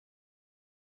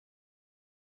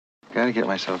Gotta get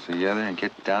myself together and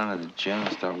get down to the gym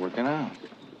and start working out.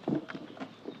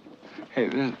 Hey,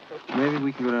 maybe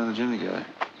we can go down to the gym together.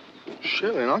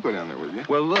 Sure, then I'll go down there with you.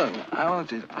 Well, look,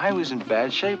 I was in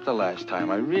bad shape the last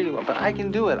time. I really was. But I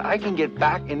can do it. I can get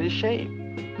back into shape.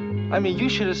 I mean, you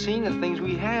should have seen the things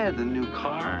we had, the new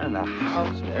car and the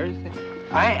house and everything.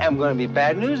 I am going to be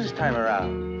bad news this time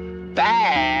around.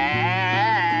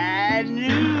 Bad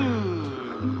news.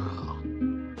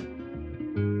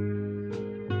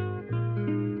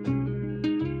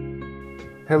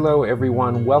 Hello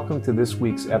everyone, welcome to this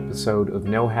week's episode of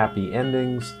No Happy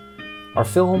Endings. Our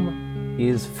film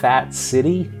is Fat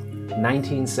City,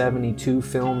 1972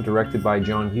 film directed by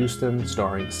John Huston,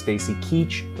 starring Stacy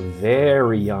Keach, a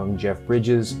very young Jeff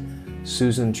Bridges,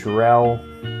 Susan Tyrrell.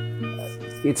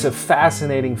 It's a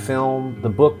fascinating film. The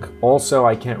book also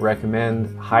I can't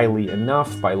recommend highly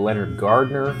enough, by Leonard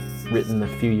Gardner, written a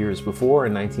few years before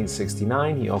in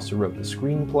 1969. He also wrote the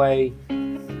screenplay.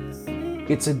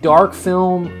 It's a dark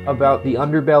film about the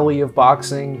underbelly of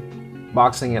boxing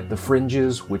at the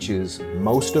fringes, which is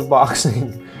most of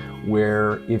boxing,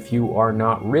 where if you are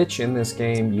not rich in this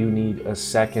game, you need a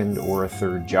second or a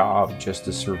third job just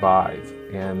to survive.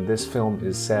 And this film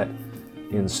is set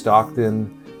in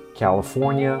Stockton,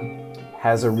 California,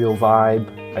 has a real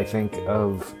vibe, I think,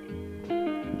 of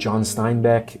John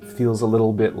Steinbeck. Feels a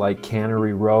little bit like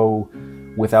Cannery Row,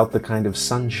 without the kind of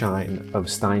sunshine of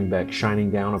Steinbeck shining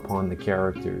down upon the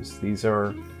characters. These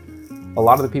are a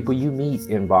lot of the people you meet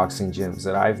in boxing gyms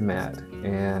that I've met.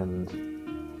 And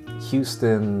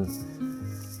Huston,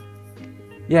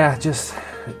 just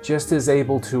is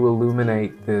able to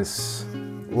illuminate this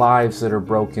lives that are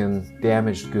broken,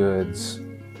 damaged goods,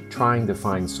 trying to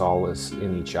find solace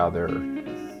in each other,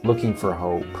 looking for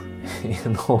hope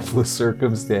in hopeless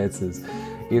circumstances.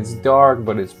 It's dark,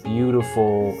 but it's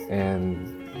beautiful,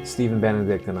 and Stephen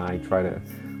Benedict and I try to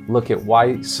look at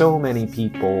why so many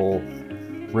people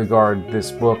regard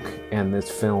this book and this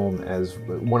film as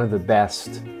one of the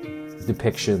best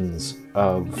depictions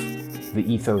of the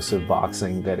ethos of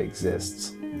boxing that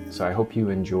exists. So I hope you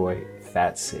enjoy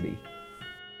Fat City.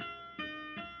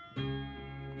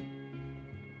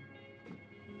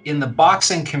 In the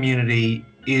boxing community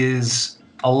is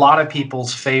a lot of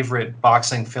people's favorite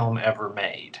boxing film ever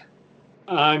made.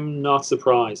 I'm not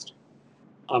surprised.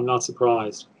 I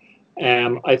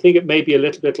think it may be a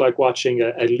little bit like watching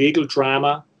a legal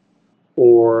drama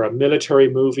or a military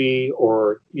movie,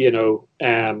 or, I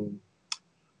don't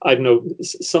know,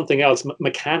 something else,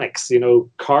 mechanics,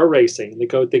 car racing. They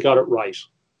got it right.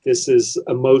 This is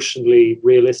emotionally,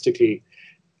 realistically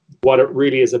what it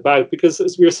really is about, because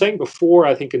as we were saying before,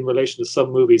 I think in relation to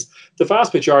some movies, the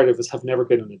vast majority of us have never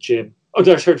been in a gym. Oh,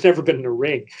 they've never been in a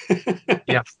ring.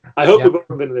 Yeah. I hope we've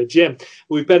never been in a gym.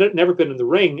 Never been in the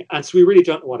ring, and so we really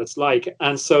don't know what it's like.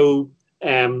 And so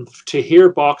to hear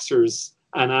boxers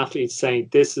and athletes saying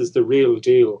this is the real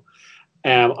deal,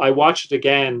 I watched it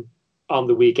again on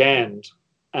the weekend,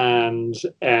 and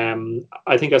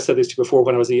I think I said this to you before.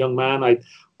 When I was a young man,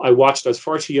 I watched. I was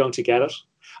far too young to get it.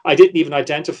 I didn't even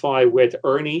identify with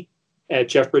Ernie,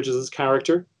 Jeff Bridges'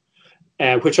 character,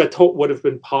 which I thought would have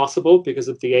been possible because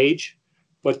of the age.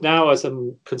 But now, as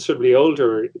I'm considerably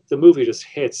older, the movie just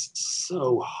hits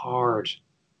so hard,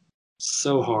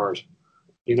 and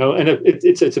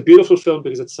it's a beautiful film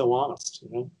because it's so honest.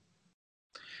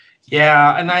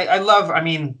 Yeah, and I love.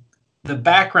 The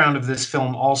background of this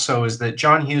film also is that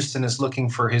John Huston is looking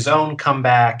for his own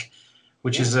comeback,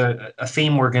 which is a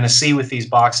theme we're going to see with these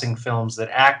boxing films, that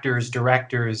actors,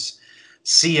 directors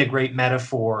see a great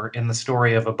metaphor in the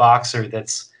story of a boxer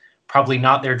that's probably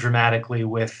not there dramatically,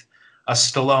 with a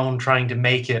Stallone trying to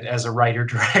make it as a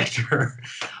writer-director,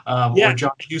 or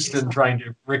John Huston trying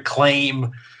to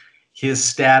reclaim his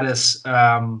status.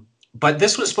 But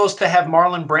this was supposed to have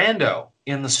Marlon Brando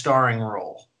in the starring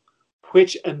role,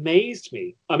 which amazed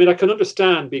me. I mean, I can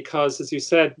understand, because, as you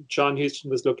said, John Huston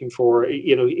was looking for,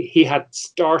 he had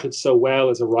started so well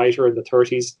as a writer in the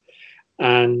 30s,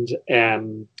 and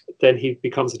then he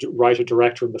becomes a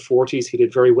writer-director in the 40s. He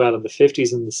did very well in the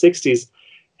 50s and the 60s.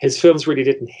 His films really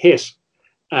didn't hit.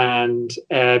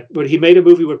 But he made a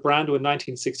movie with Brando in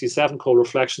 1967 called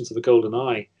Reflections of a Golden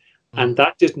Eye, and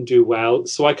that didn't do well.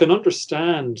 So I can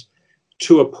understand,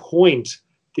 to a point,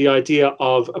 the idea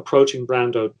of approaching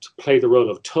Brando to play the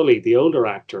role of Tully, the older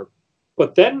actor.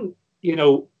 But then,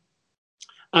 and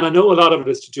I know a lot of it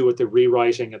is to do with the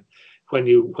rewriting, and when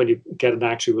you get an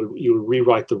actor, you'll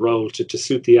rewrite the role to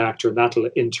suit the actor, and that'll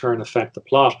in turn affect the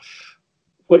plot.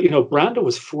 But, Brando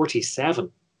was 47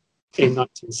 in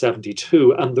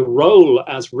 1972, and the role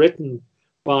as written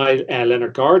by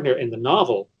Leonard Gardner in the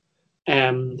novel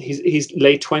He's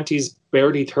late 20s,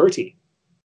 barely 30.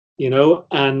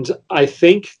 And I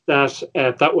think that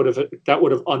that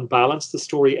would have unbalanced the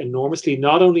story enormously,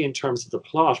 not only in terms of the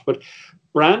plot, but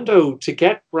to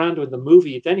get Brando in the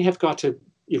movie, then you've got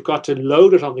to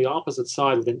load it on the opposite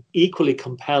side with an equally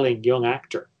compelling young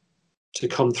actor to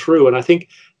come through. And I think,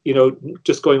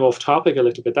 just going off topic a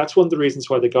little bit, that's one of the reasons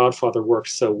why The Godfather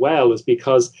works so well, is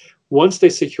because once they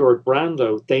secured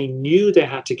Brando, they knew they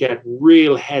had to get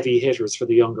real heavy hitters for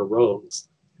the younger roles.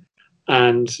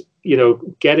 And,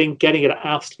 getting it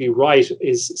absolutely right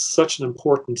is such an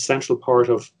important central part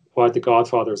of why The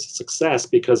Godfather is a success,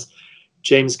 because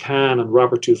James Caan and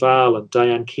Robert Duvall and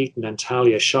Diane Keaton and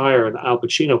Talia Shire and Al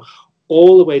Pacino,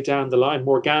 all the way down the line,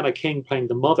 Morgana King playing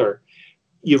the mother,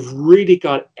 you've really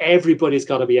got, everybody's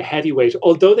got to be a heavyweight.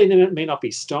 Although they may not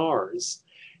be stars,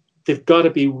 they've got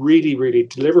to be really, really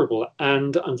deliverable.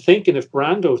 And I'm thinking if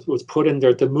Brando was put in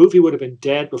there, the movie would have been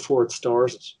dead before it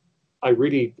started. I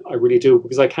really do,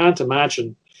 because I can't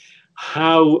imagine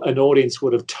how an audience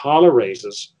would have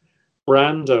tolerated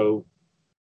Brando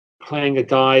playing a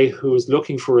guy who is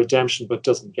looking for redemption but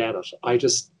doesn't get it. I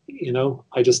just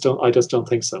don't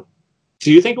think so.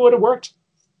 Do you think it would have worked?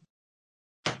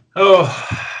 Oh,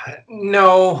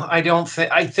 no, I don't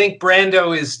think. I think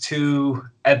Brando is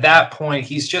at that point,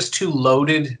 he's just too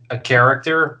loaded a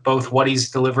character, both what he's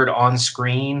delivered on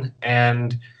screen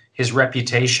and his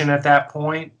reputation at that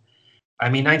point. I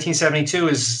mean, 1972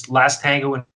 is Last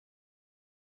Tango.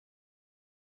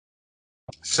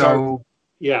 So,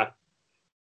 yeah.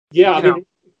 Yeah,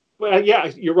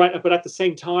 you're right. But at the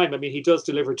same time, I mean, he does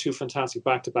deliver two fantastic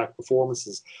back-to-back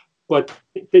performances. But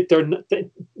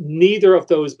neither of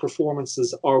those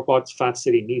performances are what Fat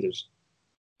City needed.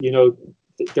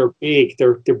 They're big.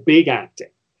 They're big acting.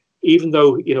 Even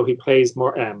though he plays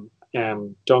more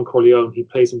Don Corleone, he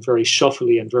plays him very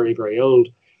shuffly and very, very old.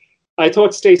 I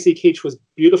thought Stacy Keach was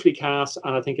beautifully cast,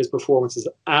 and I think his performance is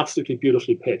absolutely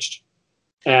beautifully pitched.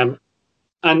 And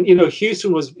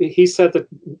Huston he said that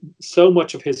so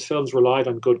much of his films relied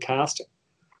on good casting.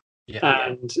 Yeah.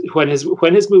 And when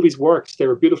his movies worked, they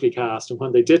were beautifully cast, and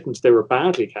when they didn't, they were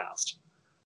badly cast.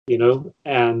 And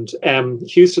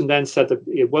Huston then said that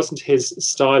it wasn't his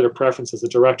style or preference as a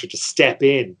director to step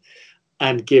in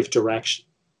and give direction,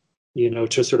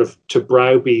 to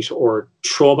browbeat or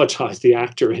traumatize the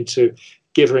actor into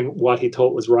giving what he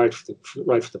thought was right for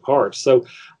the part. So,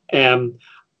 and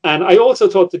I also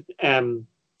thought that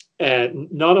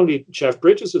not only Jeff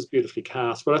Bridges was beautifully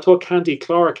cast, but I thought Candy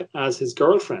Clark as his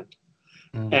girlfriend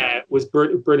was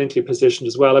brilliantly positioned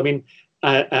as well. I mean,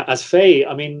 as Faye,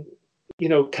 I mean,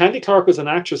 Candy Clark was an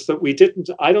actress that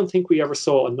I don't think we ever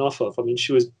saw enough of. I mean,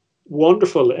 she was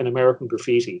wonderful in American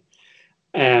Graffiti.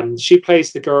 She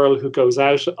plays the girl who goes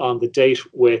out on the date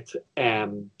with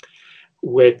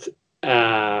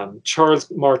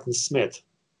Charles Martin Smith,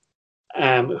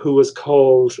 who was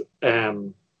called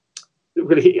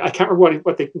I can't remember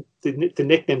what the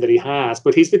nickname that he has,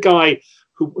 but he's the guy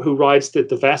who rides the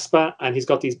Vespa, and he's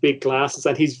got these big glasses,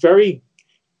 and he's very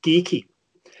geeky.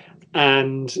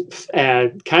 And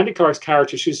Candy Clark's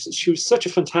character, she was such a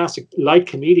fantastic light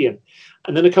comedian,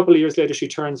 and then a couple of years later she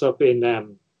turns up in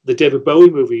the David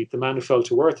Bowie movie, The Man Who Fell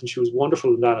to Earth, and she was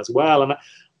wonderful in that as well. And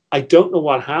I don't know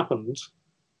what happened,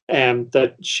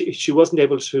 that she wasn't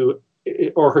able to,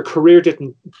 or her career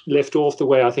didn't lift off the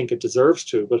way I think it deserves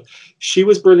to. But she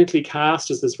was brilliantly cast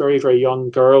as this very, very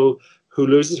young girl who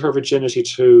loses her virginity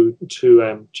to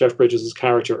Jeff Bridges'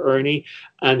 character Ernie,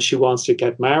 and she wants to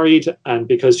get married, and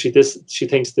because she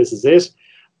thinks this is it.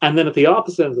 And then at the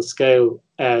opposite end of the scale,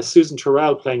 Susan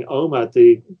Terrell playing Oma,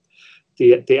 the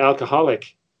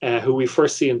alcoholic, who we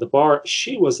first see in the bar,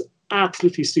 she was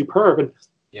absolutely superb. And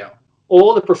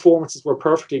all the performances were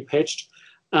perfectly pitched.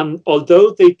 And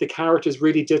although the characters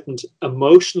really didn't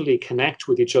emotionally connect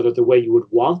with each other the way you would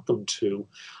want them to,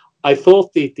 I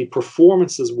thought the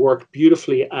performances worked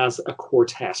beautifully as a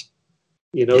quartet.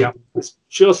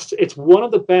 It's one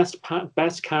of the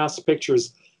best cast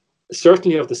pictures,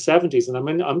 certainly of the 70s. And I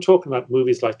mean, I'm talking about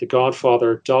movies like The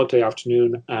Godfather, Dog Day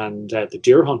Afternoon, and The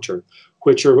Deer Hunter,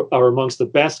 which are amongst the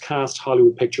best cast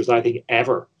Hollywood pictures, I think,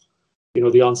 ever.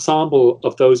 The ensemble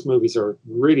of those movies are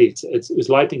really, it was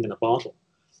lightning in a bottle.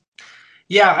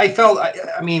 Yeah,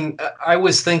 I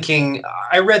was thinking,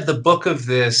 I read the book of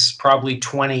this probably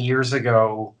 20 years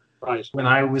ago, right, when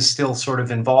I was still sort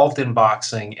of involved in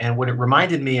boxing. And what it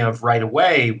reminded me of right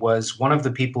away was one of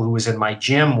the people who was in my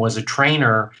gym was a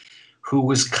trainer who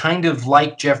was kind of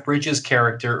like Jeff Bridges'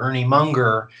 character, Ernie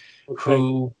Munger,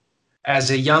 who,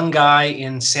 as a young guy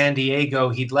in San Diego,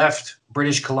 he'd left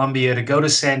British Columbia to go to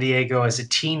San Diego as a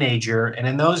teenager. And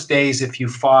in those days, if you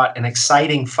fought an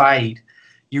exciting fight,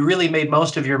 you really made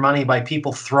most of your money by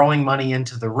people throwing money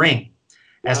into the ring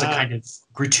as a kind of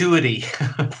gratuity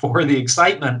for the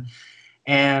excitement.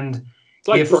 And it's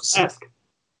like burlesque.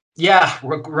 Yeah,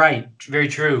 right. Very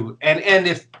true. And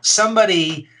if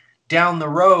somebody down the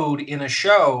road in a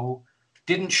show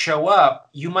didn't show up,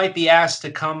 you might be asked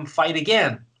to come fight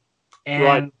again.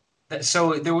 And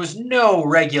so there was no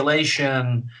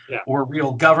regulation or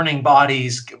real governing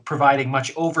bodies providing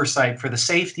much oversight for the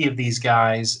safety of these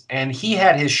guys. And he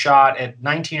had his shot at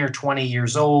 19 or 20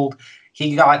 years old.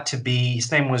 He got to be,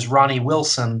 his name was Ronnie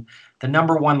Wilson, the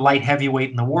 #1 light heavyweight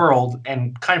in the world,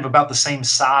 and kind of about the same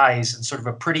size and sort of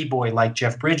a pretty boy like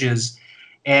Jeff Bridges.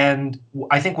 And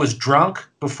I think was drunk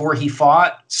before he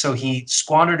fought, so he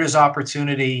squandered his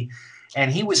opportunity.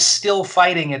 And he was still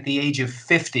fighting at the age of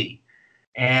 50.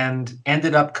 And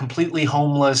ended up completely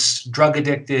homeless, drug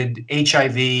addicted,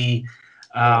 HIV.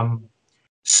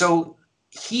 So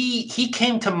he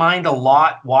came to mind a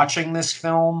lot watching this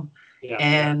film. Yeah.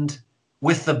 And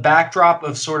with the backdrop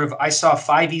of sort of, I saw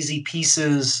 5 Easy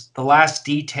Pieces, The Last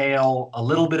Detail, a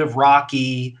little bit of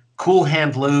Rocky, Cool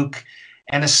Hand Luke,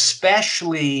 and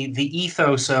especially the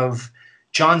ethos of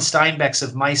John Steinbeck's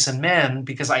of Mice and Men,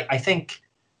 because I think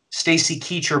Stacy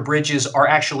Keach or Bridges are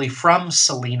actually from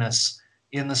Salinas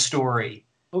in the story.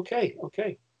 Okay.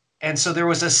 And so there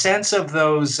was a sense of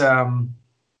those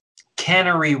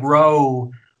Cannery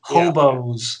Row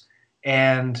hobos,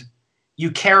 and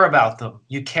you care about them.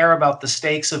 You care about the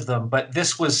stakes of them. But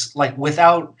this was like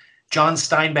without John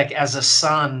Steinbeck as a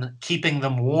son keeping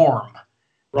them warm.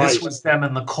 Right. This was them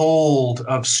in the cold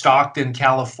of Stockton,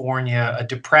 California, a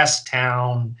depressed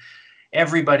town.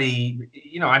 Everybody,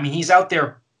 he's out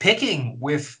there picking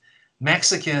with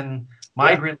Mexican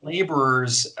migrant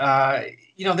laborers.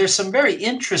 There's some very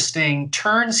interesting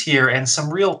turns here and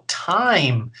some real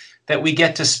time that we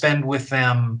get to spend with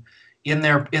them in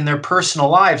their personal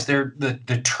lives,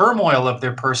 the turmoil of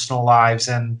their personal lives.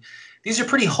 And these are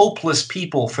pretty hopeless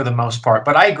people for the most part.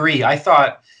 But I agree. I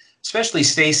thought, especially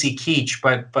Stacy Keach,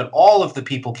 but all of the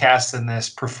people cast in this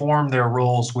performed their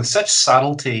roles with such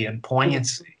subtlety and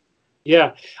poignancy.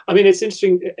 Yeah. I mean, it's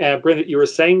interesting, Brendan, you were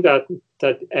saying that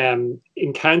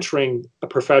encountering a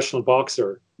professional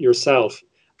boxer yourself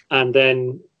and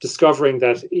then discovering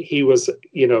that he was,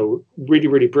 really,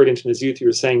 really brilliant in his youth, you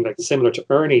were saying, like, similar to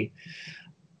Ernie.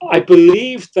 I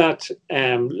believe that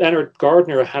Leonard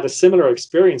Gardner had a similar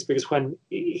experience, because when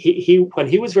he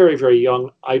was very, very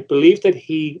young, I believe that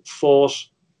he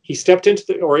stepped into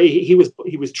he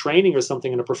was training or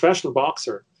something, and a professional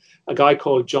boxer, a guy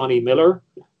called Johnny Miller,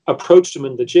 approached him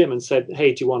in the gym and said,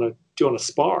 "Hey, do you want to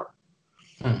spar?"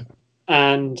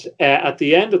 And at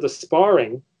the end of the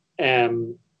sparring,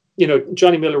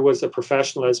 Johnny Miller was a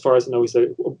professional, as far as I know. He's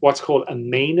what's called a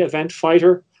main event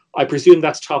fighter. I presume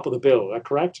that's top of the bill. Is that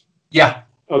correct? Yeah.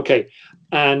 Okay.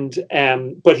 And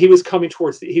but he was coming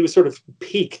towards he was sort of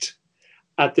peaked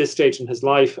at this stage in his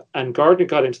life, and Gardner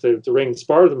got into the ring and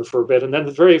sparred him for a bit, and then at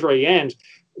the very, very end,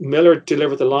 Miller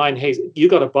delivered the line, "Hey, you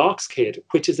got a box, kid,"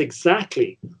 which is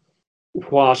exactly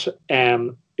what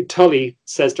Tully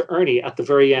says to Ernie at the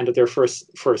very end of their first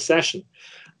session.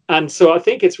 And so I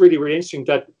think it's really, really interesting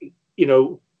that,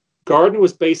 Gardner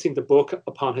was basing the book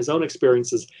upon his own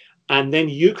experiences, and then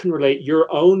you can relate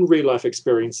your own real life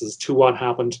experiences to what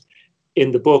happened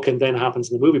in the book and then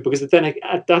happens in the movie, because then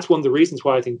that's one of the reasons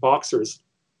why I think boxers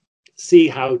see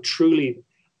how truly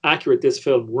accurate this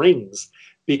film rings,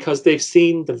 because they've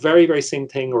seen the very, very same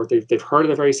thing, or they've heard of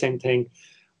the very same thing,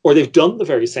 or they've done the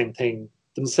very same thing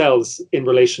themselves in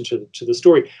relation to the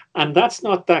story. And that's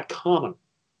not that common,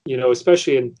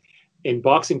 especially in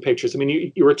boxing pictures. I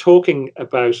mean, you were talking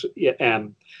about,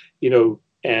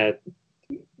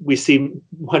 we see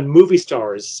when movie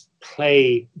stars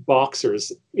play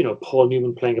boxers, Paul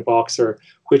Newman playing a boxer,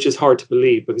 which is hard to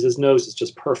believe because his nose is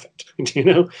just perfect,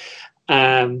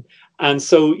 and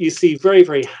so you see very,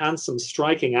 very handsome,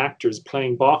 striking actors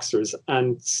playing boxers,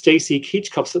 and Stacy Keach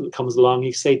comes along.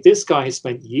 You say, this guy has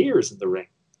spent years in the ring.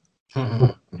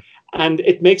 And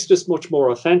it makes it just much more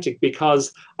authentic,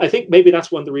 because I think maybe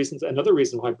that's another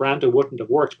reason why Brando wouldn't have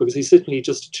worked, because he's simply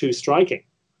just too striking,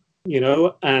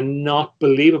 and not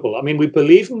believable. I mean, we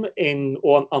believe him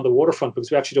on the waterfront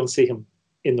because we actually don't see him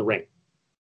in the ring,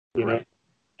 Right.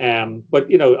 But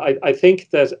I think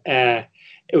that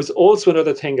it was also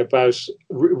another thing about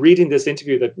reading this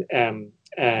interview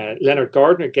that Leonard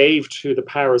Gardner gave to the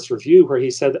Paris Review, where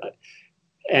he said,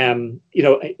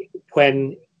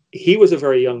 when he was a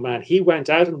very young man, he went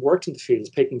out and worked in the fields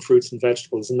picking fruits and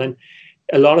vegetables, and then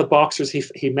a lot of boxers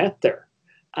he met there,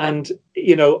 and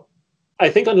I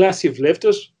think unless you've lived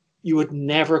it, you would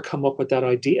never come up with that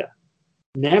idea.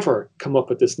 Never come up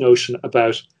with this notion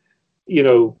about,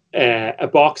 a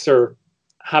boxer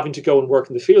having to go and work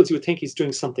in the fields. You would think he's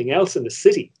doing something else in the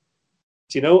city.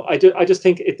 I just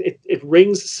think it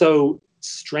rings so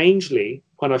strangely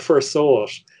when I first saw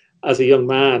it as a young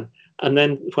man. And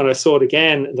then when I saw it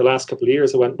again in the last couple of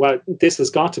years, I went, well, this has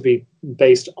got to be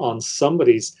based on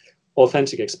somebody's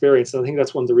authentic experience. And I think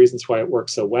that's one of the reasons why it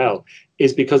works so well,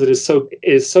 is because it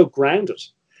is so grounded.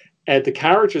 The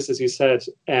characters, as you said,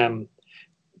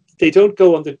 they don't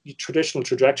go on the traditional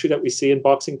trajectory that we see in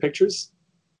boxing pictures.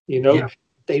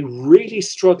 They really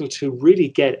struggle to really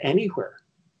get anywhere.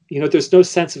 There's no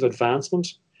sense of advancement,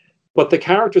 but the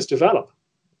characters develop.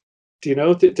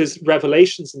 There's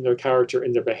revelations in their character,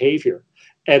 in their behavior.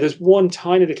 There's one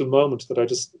tiny little moment that I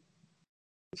just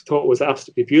thought was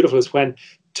absolutely beautiful, is when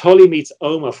Tully meets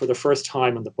Oma for the first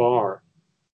time in the bar.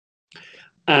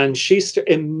 And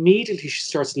immediately she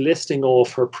starts listing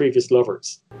off her previous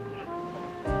lovers.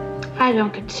 I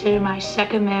don't consider my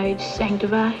second marriage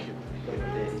sanctified.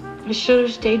 I should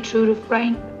have stayed true to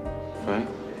Frank. Frank?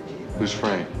 Who's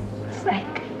Frank?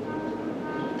 Frank.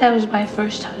 That was my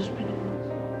first husband.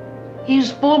 He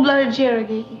was full-blooded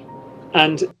Cherokee.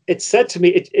 And it said to me,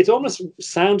 it almost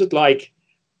sounded like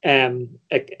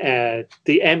the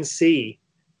MC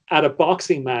at a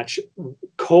boxing match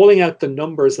calling out the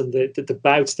numbers and the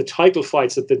bouts, the title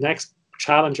fights that the next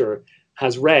challenger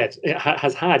has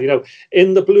had.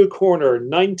 In the blue corner,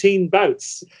 19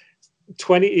 bouts,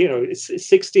 20,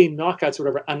 16 knockouts, or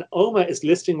whatever. And Oma is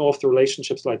listing off the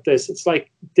relationships like this. It's like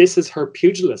this is her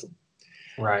pugilism.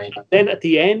 Right. And then at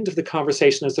the end of the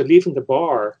conversation, as they're leaving the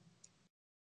bar,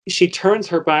 she turns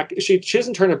her back. She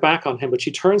doesn't turn her back on him, but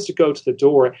she turns to go to the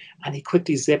door, and he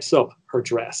quickly zips up her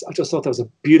dress. I just thought that was a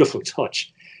beautiful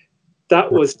touch.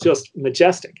 That was just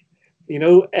majestic.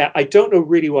 I don't know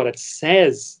really what it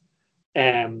says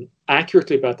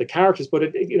accurately about the characters, but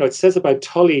it says about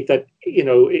Tully that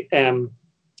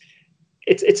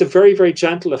it's a very, very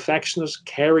gentle, affectionate,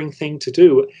 caring thing to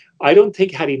do. I don't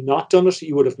think had he not done it,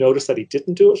 you would have noticed that he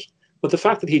didn't do it. But the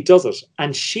fact that he does it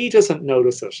and she doesn't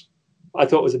notice it, I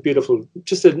thought was a beautiful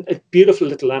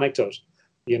little anecdote.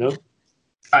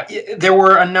 There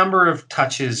were a number of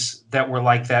touches that were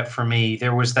like that for me.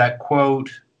 There was that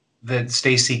quote that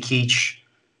Stacy Keach,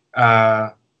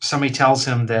 somebody tells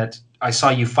him that I saw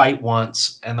you fight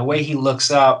once, and the way he looks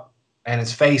up and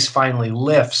his face finally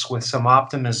lifts with some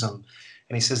optimism,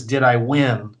 and he says, "Did I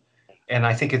win?" And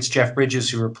I think it's Jeff Bridges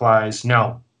who replies,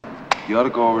 "No." You ought to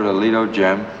go over to Lido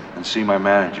Gym and see my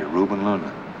manager, Ruben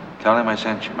Luna. Tell him I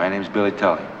sent you. My name's Billy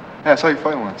Tully. Yeah, I saw you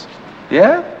fight once.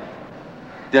 Yeah?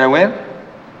 Did I win?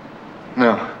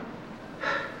 No.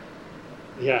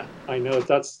 Yeah, I know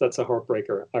that's a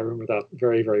heartbreaker. I remember that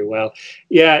very, very well.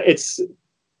 Yeah,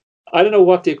 I don't know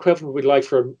what the equivalent would be like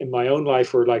in my own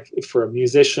life, or like for a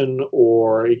musician,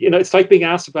 or it's like being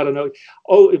asked about an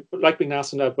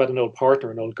old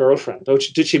partner, an old girlfriend. Oh,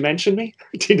 did she mention me?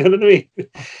 Do you know what I mean?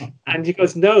 And he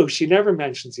goes, no, she never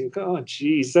mentions you. Oh,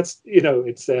 geez, that's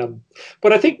it's.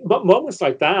 But I think moments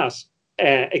like that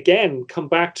again come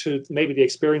back to maybe the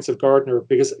experience of Gardner,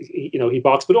 because he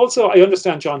boxed, but also I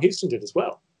understand John Huston did as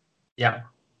well. Yeah.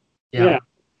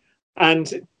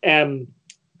 And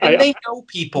they know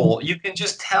people. You can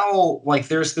just tell, like,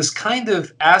 there's this kind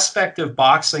of aspect of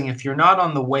boxing. If you're not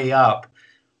on the way up,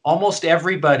 almost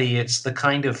everybody, it's the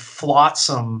kind of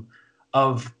flotsam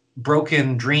of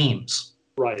broken dreams.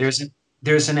 Right.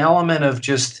 There's an element of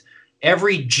just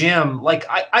every gym. Like,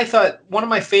 I thought one of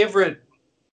my favorite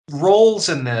roles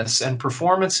in this and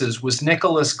performances was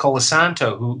Nicholas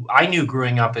Colasanto, who I knew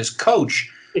growing up as coach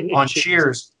on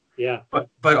Cheers. Yeah, but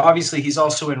obviously he's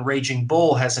also in Raging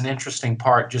Bull, has an interesting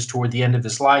part just toward the end of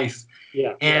his life.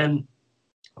 Yeah, and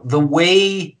the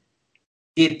way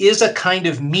it is a kind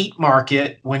of meat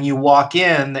market when you walk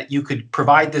in, that you could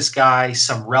provide this guy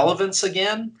some relevance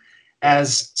again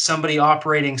as somebody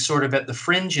operating sort of at the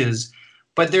fringes.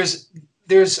 But there's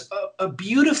a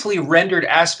beautifully rendered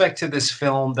aspect to this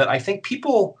film that I think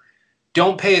people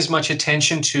don't pay as much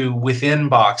attention to within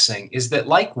boxing, is that,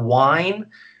 like wine,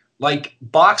 like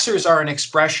boxers are an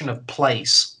expression of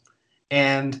place.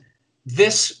 And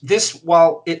this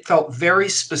while it felt very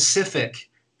specific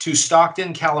to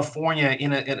Stockton, California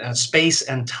in a space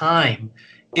and time,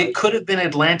 it could have been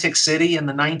Atlantic City in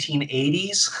the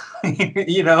 1980s,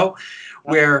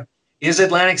 where is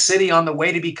Atlantic City on the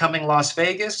way to becoming Las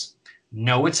Vegas?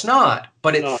 No, it's not,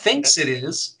 but it thinks it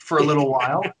is for a little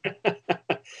while.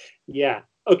 Yeah.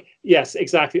 Okay. Yes,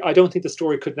 exactly. I don't think the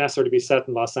story could necessarily be set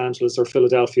in Los Angeles or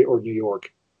Philadelphia or New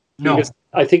York. No. Because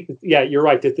I think, yeah, you're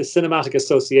right. That the cinematic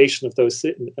association of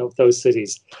those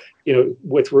cities, you know,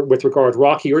 with regard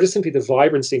Rocky, or just simply the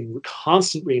vibrancy and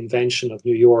constant reinvention of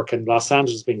New York and Los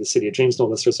Angeles being the city of dreams and all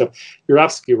this sort of stuff. You're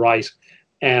absolutely right.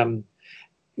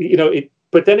 You know,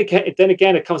 but then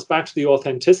again, it comes back to the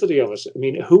authenticity of it. I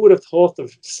mean, who would have thought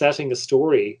of setting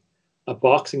a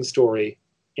boxing story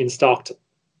in Stockton?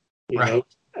 You know.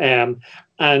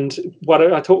 And what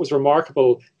I thought was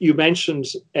remarkable, you mentioned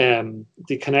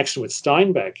the connection with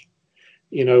Steinbeck,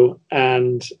 you know,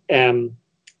 and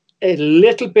a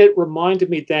little bit reminded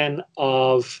me then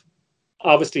of,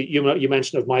 obviously, you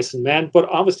mentioned of Mice and Men, but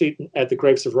obviously The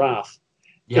Grapes of Wrath.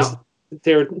 Yeah.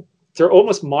 They're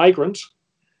almost migrant,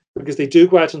 because they do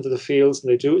go out into the fields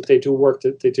and they do work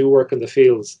in the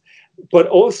fields. But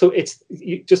also,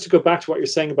 just to go back to what you're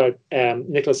saying about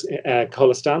Nicholas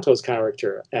Colasanto's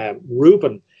character,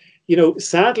 Reuben. You know,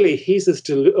 sadly, he's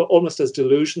almost as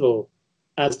delusional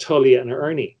as Tully and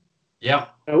Ernie. Yeah.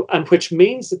 And which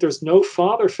means that there's no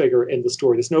father figure in the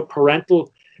story. There's no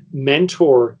parental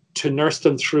mentor to nurse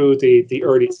them through the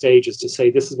early stages to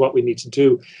say, this is what we need to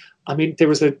do. I mean, there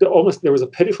was a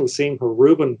pitiful scene where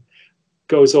Reuben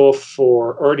goes off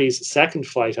for Ernie's second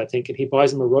fight, I think, and he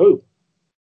buys him a robe.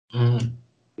 Mm.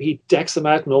 He decks him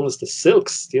out in almost the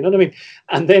silks. Do you know what I mean?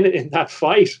 And then in that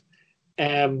fight,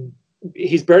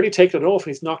 he's barely taken it off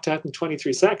and he's knocked out in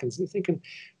 23 seconds. And you're thinking,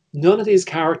 none of these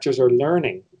characters are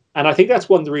learning. And I think that's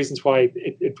one of the reasons why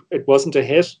it wasn't a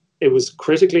hit. It was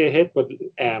critically a hit, but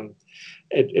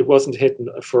it wasn't a hit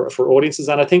for audiences.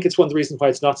 And I think it's one of the reasons why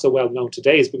it's not so well known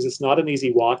today, is because it's not an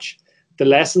easy watch. The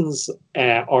lessons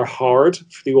are hard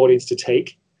for the audience to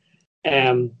take.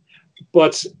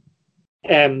 But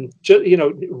you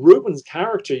know, Reuben's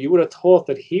character, you would have thought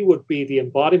that he would be the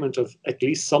embodiment of at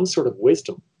least some sort of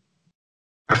wisdom,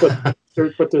 but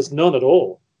there's none at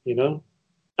all, you know.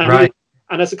 And right.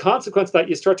 And as a consequence of that,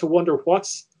 you start to wonder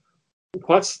what's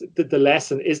the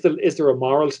lesson. Is there a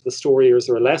moral to the story, or is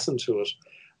there a lesson to it?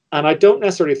 And I don't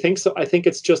necessarily think so. I think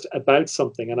it's just about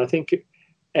something. And I think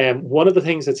one of the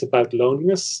things, it's about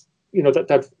loneliness. You know,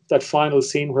 that final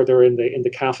scene where they're in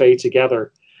the cafe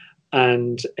together.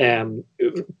 And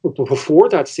before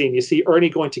that scene, you see Ernie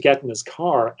going to get in his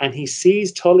car, and he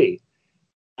sees Tully,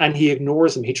 and he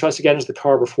ignores him. He tries to get into the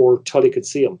car before Tully could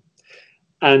see him,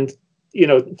 and you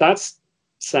know, that's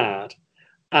sad.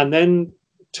 And then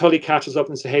Tully catches up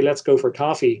and says, "Hey, let's go for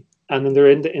coffee." And then they're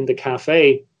in the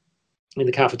cafe, in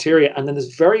the cafeteria, and then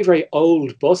this very, very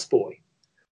old busboy,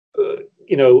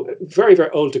 you know, very, very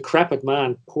old, decrepit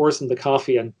man pours in the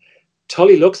coffee, and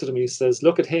Tully looks at him and he says,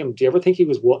 "Look at him. Do you ever think he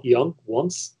was young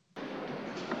once?"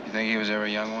 You think he was ever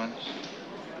young once?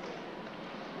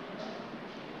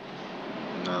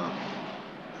 No.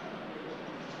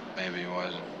 Maybe he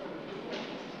wasn't.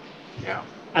 Yeah.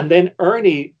 And then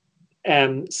Ernie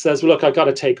says, "Well, look, I got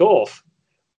to take off."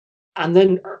 And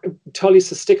then Tully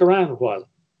says, "Stick around a while,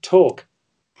 talk."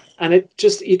 And it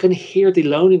just, you can hear the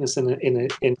loneliness in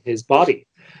his body.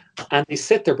 And they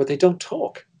sit there, but they don't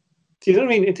talk. Do you know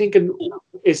what I mean? And thinking,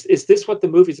 is this what the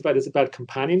movie's about? It's about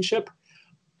companionship.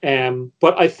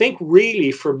 But I think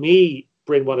really, for me,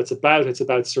 Bryn, what it's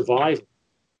about survival.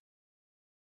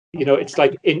 You know, it's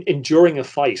like enduring a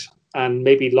fight, and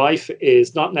maybe life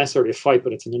is not necessarily a fight,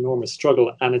 but it's an enormous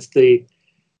struggle, and it's the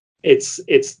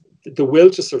will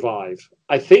to survive.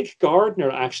 I think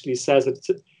Gardner actually says it.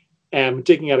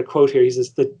 Digging out a quote here, he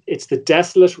says that it's the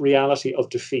desolate reality of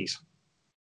defeat.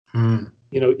 Mm.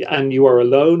 You know, and you are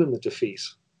alone in the defeat.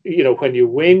 You know, when you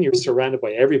win, you're surrounded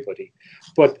by everybody.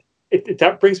 But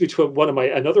that brings me to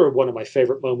another one of my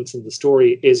favorite moments in the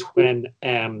story is when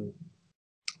I'm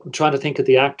trying to think of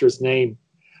the actor's name,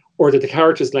 or the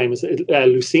character's name is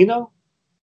Lucino.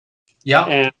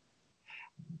 Yeah.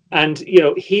 And you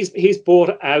know, he's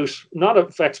bought out, not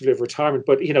effectively of retirement,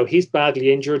 but you know, he's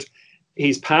badly injured.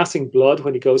 He's passing blood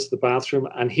when he goes to the bathroom,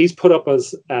 and he's put up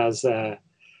as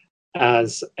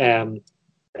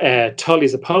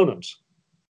Tully's opponent.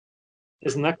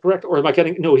 Isn't that correct? Or am I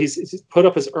getting... No, he's put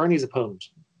up as Ernie's opponent.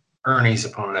 Ernie's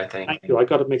opponent, I think. Thank you. I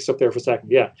got it mixed up there for a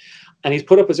second. Yeah. And he's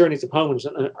put up as Ernie's opponent,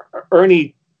 and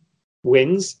Ernie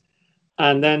wins.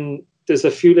 And then there's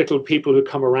a few little people who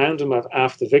come around him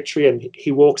after the victory, and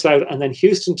he walks out. And then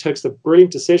Huston takes the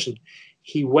brilliant decision.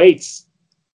 He waits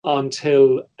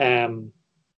until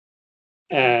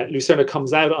Lucerna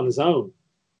comes out on his own.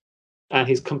 And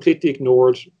he's completely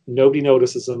ignored. Nobody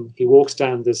notices him. He walks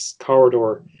down this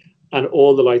corridor, and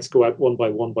all the lights go out one by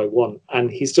one by one.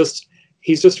 And he's just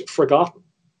forgotten,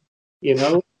 you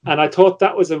know? And I thought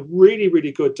that was a really,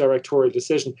 really good directorial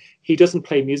decision. He doesn't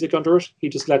play music under it. He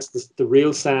just lets the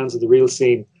real sounds of the real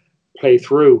scene play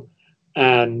through.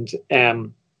 And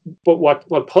but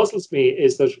what puzzles me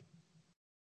is that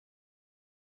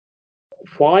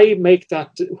why make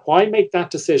that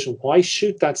decision? Why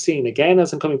shoot that scene? Again,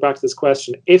 as I'm coming back to this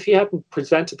question, if he hadn't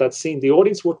presented that scene, the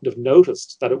audience wouldn't have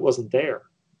noticed that it wasn't there.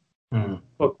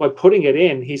 But by putting it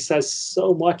in, he says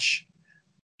so much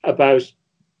about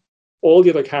all the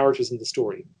other characters in the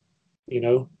story.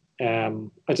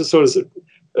 I just sort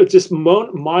of just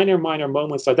minor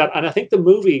moments like that. And I think the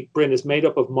movie, Bryn, is made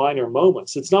up of minor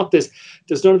moments. It's not this,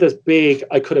 there's none of this big,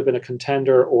 I could have been a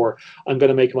contender, or I'm going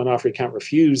to make him an offer he can't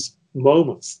refuse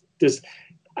moments. There's,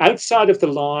 outside of the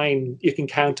line, you can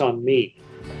count on me.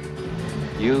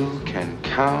 You can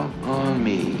count on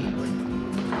me.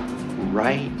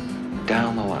 Right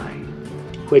down the line.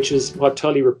 Which is what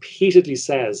Tully repeatedly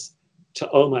says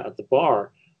to Oma at the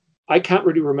bar. I can't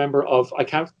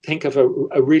think of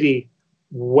a really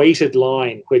weighted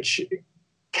line which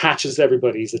catches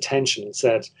everybody's attention and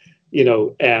said,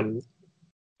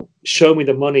 show me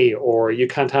the money, or you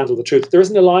can't handle the truth. There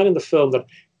isn't a line in the film that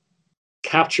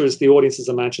captures the audience's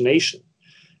imagination,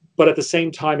 but at the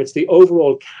same time, it's the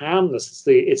overall calmness,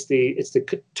 it's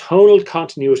the tonal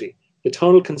continuity, the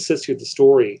tonal consistency of the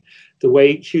story, the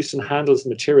way Huston handles the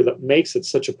material that makes it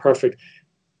such a perfect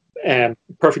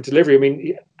delivery. I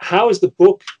mean, how is the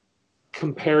book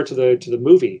compared to the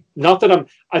movie? Not that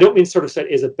I don't mean sort of said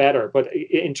is it better, but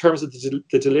in terms of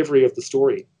the delivery of the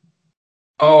story.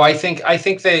 Oh, I think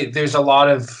there's a lot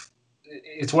of,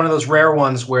 it's one of those rare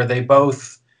ones where they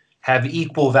both have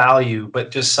equal value,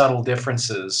 but just subtle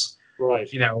differences. Right.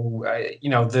 You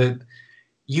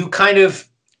kind of,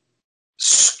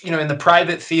 in the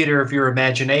private theater of your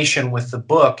imagination with the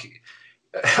book,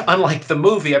 unlike the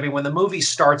movie, I mean, when the movie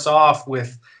starts off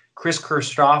with Chris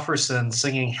Christopherson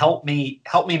singing "Help me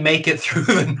make it through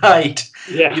the night,"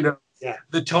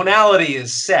 the tonality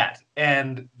is set,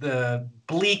 and the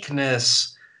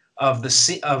bleakness of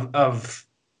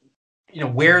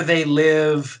where they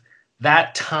live,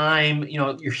 that time,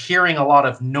 you're hearing a lot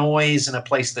of noise in a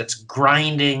place that's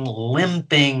grinding,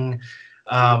 limping.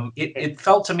 It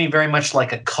felt to me very much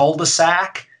like a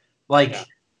cul-de-sac,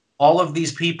 all of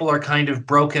these people are kind of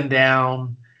broken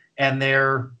down, and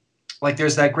they're like,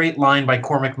 there's that great line by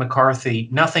Cormac McCarthy,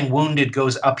 "Nothing wounded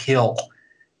goes uphill."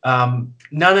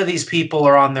 None of these people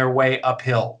are on their way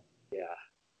uphill. Yeah.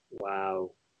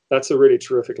 Wow. That's a really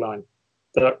terrific line.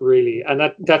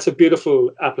 That's a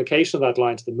beautiful application of that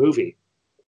line to the movie,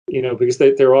 because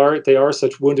they are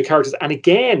such wounded characters. And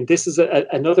again, this is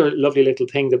another lovely little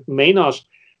thing that may not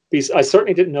be, I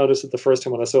certainly didn't notice it the first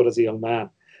time when I saw it as a young man,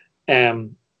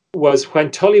 was when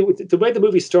Tully, the way the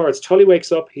movie starts, Tully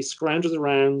wakes up, he scrounges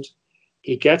around,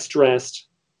 he gets dressed,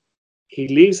 he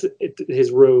leaves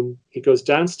his room, he goes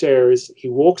downstairs, he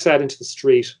walks out into the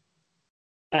street,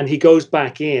 and he goes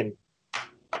back in,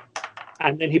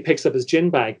 and then he picks up his gin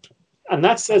bag. And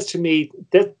that says to me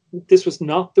that this was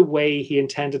not the way he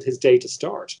intended his day to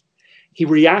start. He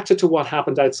reacted to what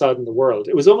happened outside in the world.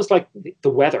 It was almost like the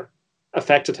weather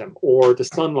affected him, or the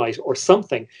sunlight, or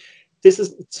something.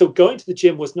 So going to the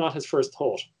gym was not his first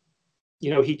thought.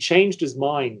 He changed his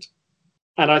mind.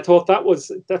 And I thought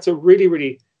that's a really,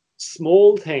 really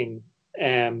small thing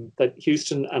that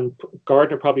Huston and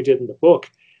Gardner probably did in the book.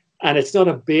 And it's not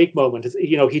a big moment.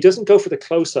 He doesn't go for the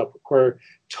close-up where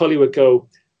Tully would go,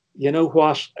 you know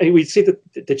what? And we'd see the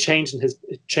change in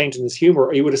his humor,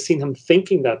 or you would have seen him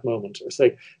thinking that moment, or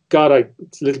say, God,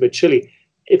 it's a little bit chilly.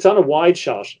 It's on a wide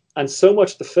shot, and so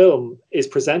much of the film is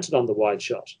presented on the wide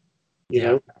shot.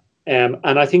 And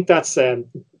I think that's one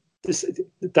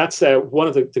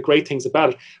of the great things about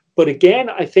it. But again,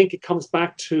 I think it comes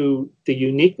back to the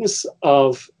uniqueness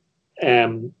of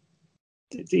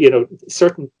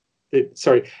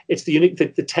it's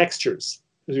the textures,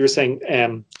 as you were saying,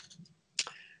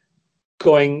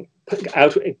 going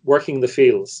out working in the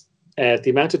fields, the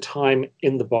amount of time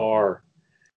in the bar,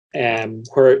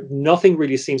 where nothing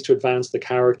really seems to advance the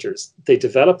characters. They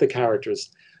develop the characters.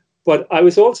 But I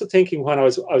was also thinking when I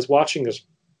was watching it,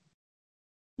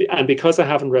 and because I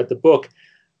haven't read the book,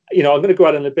 I'm going to go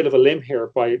out on a bit of a limb here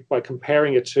by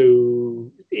comparing it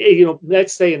to,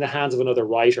 let's say, in the hands of another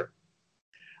writer.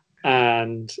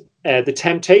 And the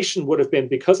temptation would have been,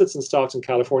 because it's in Stockton,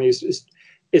 California, is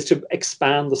to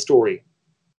expand the story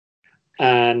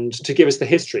and to give us the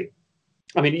history.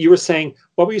 I mean,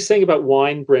 what were you saying about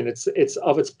wine, Bryn? It's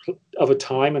of a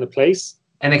time and a place.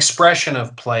 An expression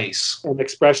of place. An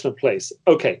expression of place.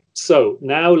 Okay, so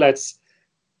now let's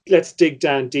dig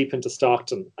down deep into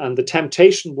Stockton. And the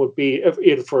temptation would be,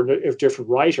 for a different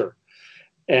writer,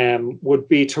 would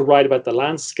be to write about the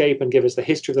landscape and give us the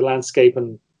history of the landscape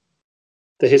and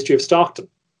the history of Stockton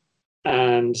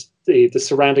and the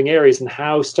surrounding areas, and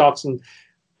how Stockton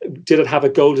Did it have a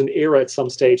golden era at some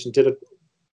stage, and did it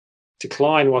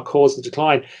decline? What caused the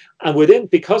decline? And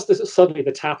because suddenly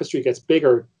the tapestry gets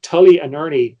bigger, Tully and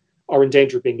Ernie are in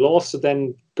danger of being lost. So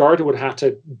then Gardner would have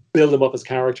to build them up as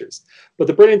characters. But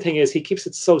the brilliant thing is he keeps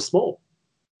it so small.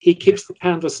 He keeps the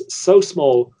canvas so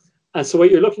small. And so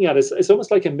what you're looking at is it's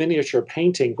almost like a miniature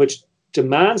painting, which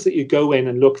demands that you go in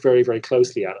and look very, very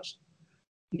closely at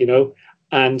it.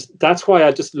 And that's why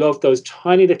I just love those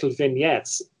tiny little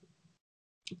vignettes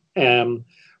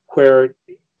where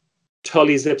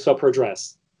Tully zips up her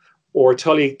dress, or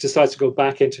Tully decides to go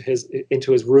back into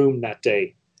his room that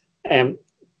day.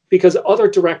 Because other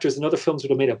directors and other films would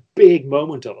have made a big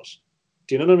moment of it.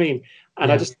 Do you know what I mean? And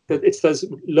yeah. It's those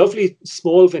lovely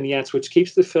small vignettes which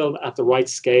keeps the film at the right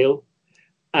scale,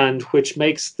 and which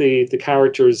makes the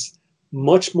characters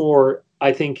much more,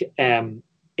 I think,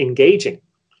 engaging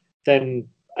than,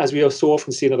 as we so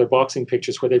often see in other boxing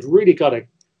pictures, where they've really got to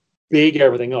big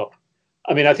everything up.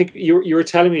 I mean, I think you were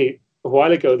telling me a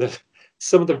while ago that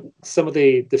some of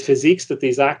the physiques that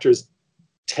these actors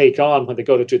take on when they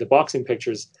go to do the boxing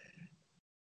pictures,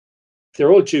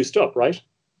 they're all juiced up, right?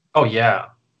 Oh yeah.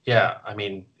 I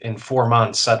mean, in 4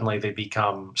 months, suddenly they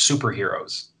become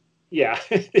superheroes. Yeah,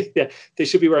 yeah. They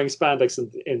should be wearing spandex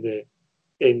in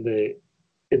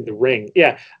the ring.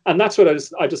 Yeah, and that's what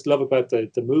I just love about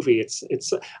the movie. It's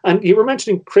and you were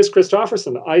mentioning Chris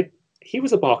Christopherson. He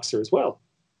was a boxer as well.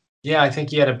 Yeah, I think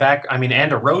he had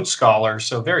and a Rhodes Scholar.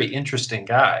 So very interesting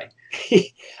guy.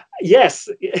 Yes,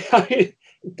 I mean,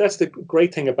 that's the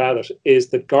great thing about it, is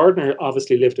that Gardner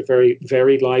obviously lived a very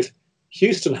varied life.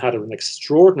 Huston had an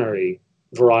extraordinary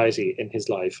variety in his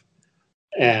life.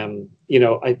 I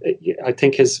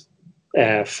think his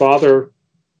father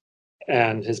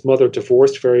and his mother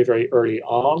divorced very, very early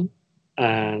on,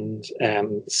 and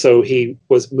so he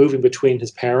was moving between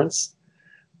his parents,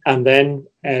 and then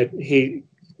he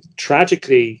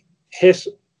tragically hit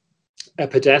a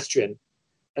pedestrian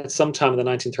at some time in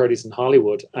the 1930s in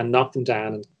Hollywood and knocked them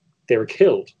down, and they were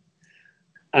killed.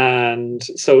 And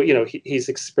so, he's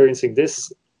experiencing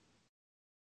this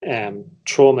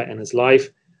trauma in his life,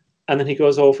 and then he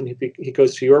goes off and he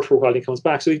goes to Europe for a while and he comes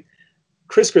back. So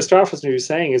Chris Christopherson, who you're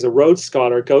saying is a Rhodes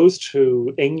Scholar, goes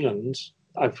to England,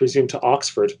 I presume to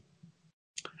Oxford.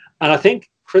 And I think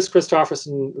Chris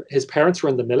Christopherson, his parents were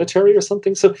in the military or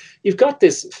something. So you've got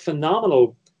this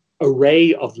phenomenal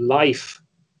array of life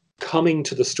coming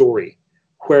to the story,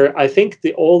 where I think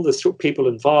all the people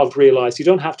involved realize you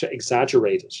don't have to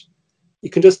exaggerate it. You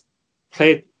can just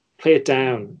play it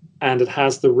down, and it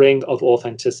has the ring of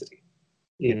authenticity.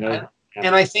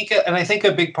 And I think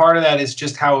a big part of that is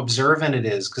just how observant it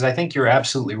is, because I think you're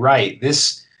absolutely right.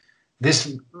 This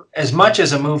as much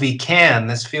as a movie can,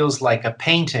 this feels like a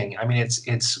painting. I mean,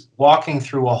 it's walking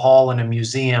through a hall in a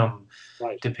museum,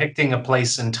 right, depicting a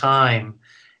place and time,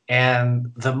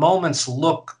 and the moments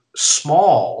look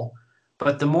small,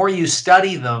 but the more you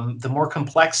study them, the more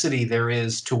complexity there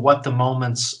is to what the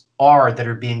moments are that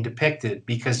are being depicted,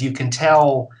 because you can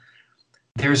tell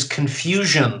there's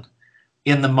confusion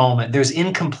in the moment. There's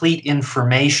incomplete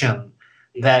information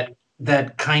that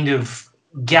kind of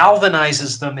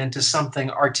galvanizes them into something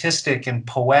artistic and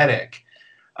poetic.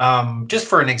 Just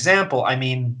for an example, I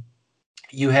mean,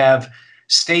 you have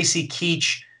Stacy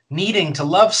Keach needing to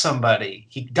love somebody.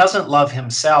 He doesn't love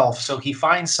himself, so he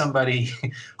finds somebody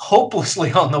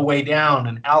hopelessly on the way down,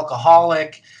 an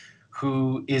alcoholic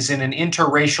who is in an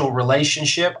interracial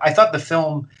relationship. I thought the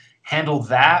film handled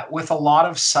that with a lot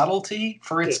of subtlety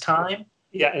for its time.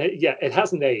 Yeah, it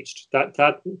hasn't aged.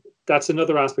 That's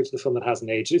another aspect of the film that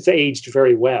hasn't aged. It's aged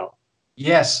very well.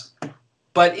 Yes,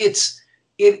 but it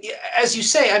as you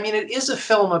say, I mean, it is a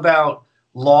film about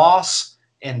loss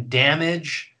and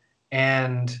damage.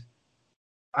 And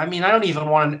I mean, I don't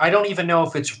even know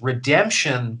if it's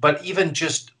redemption, but even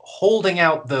just holding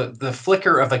out the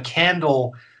flicker of a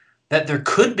candle that there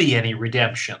could be any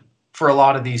redemption for a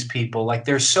lot of these people. Like,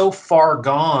 they're so far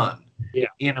gone,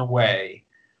 in a way.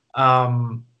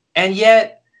 And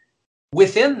yet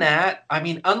within that, I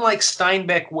mean, unlike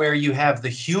Steinbeck, where you have the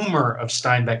humor of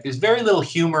Steinbeck, there's very little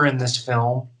humor in this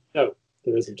film. No,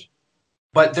 there isn't.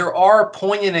 But there are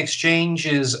poignant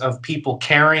exchanges of people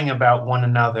caring about one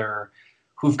another,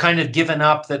 who've kind of given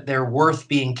up that they're worth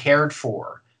being cared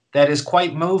for. That is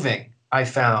quite moving, I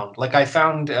found. Like, I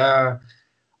found,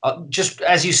 just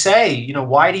as you say,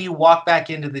 why do you walk back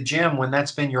into the gym when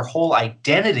that's been your whole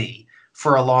identity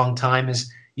for a long time? Is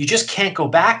you just can't go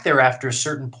back there after a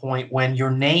certain point when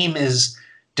your name is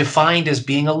defined as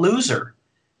being a loser.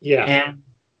 Yeah. And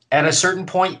at a certain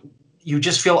point, you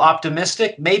just feel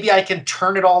optimistic. Maybe I can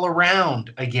turn it all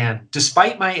around again,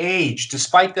 despite my age,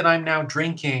 despite that I'm now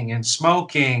drinking and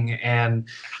smoking and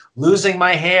losing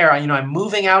my hair. I'm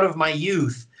moving out of my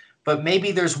youth, but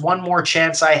maybe there's one more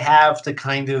chance I have to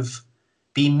kind of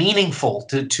be meaningful,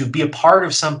 to be a part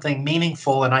of something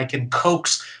meaningful, and I can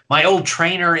coax my old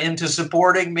trainer into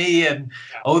supporting me. And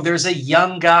there's a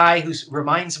young guy who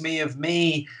reminds me of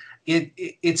me.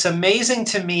 It's amazing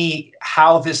to me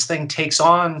how this thing takes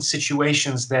on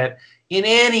situations that in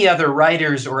any other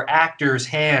writer's or actor's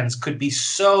hands could be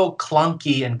so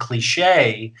clunky and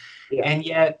cliche, and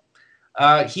yet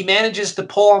he manages to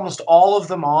pull almost all of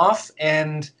them off.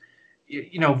 And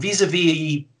vis-a-vis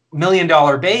 $1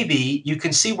 Million Baby, you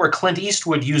can see where Clint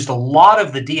Eastwood used a lot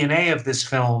of the DNA of this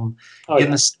film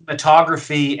in the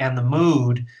cinematography and the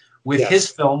mood with his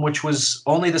film, which was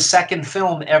only the second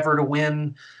film ever to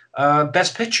win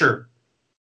Best Picture.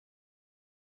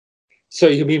 So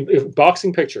you mean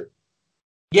boxing picture?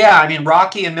 Yeah, I mean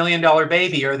Rocky and $1 Million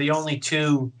Baby are the only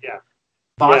two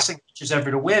boxing pictures ever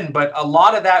to win, but a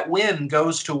lot of that win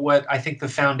goes to what I think the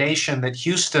foundation that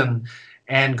Huston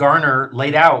and Garner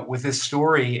laid out with this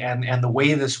story and the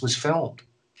way this was filmed.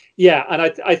 Yeah, and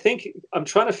I think I'm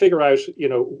trying to figure out,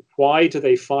 why do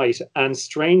they fight? And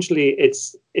strangely,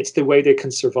 it's the way they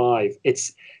can survive.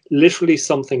 It's literally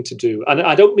something to do. And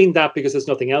I don't mean that because there's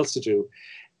nothing else to do.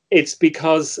 It's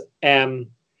because I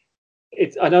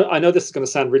know this is going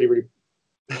to sound really, really,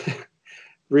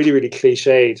 really, really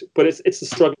cliched, but it's the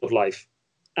struggle of life.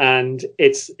 And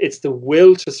it's the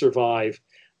will to survive.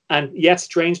 And yet,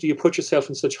 strangely, you put yourself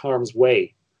in such harm's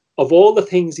way. Of all the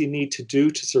things you need to do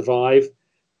to survive,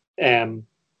 you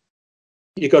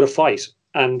got to fight,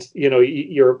 and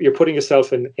you're putting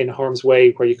yourself in harm's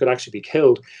way where you could actually be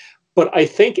killed. But I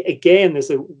think again, there's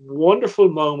a wonderful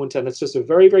moment, and it's just a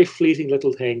very, very fleeting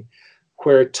little thing,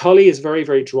 where Tully is very,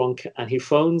 very drunk, and he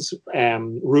phones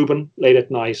Reuben late at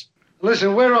night.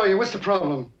 Listen, where are you? What's the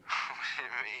problem? What do you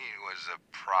mean, what's the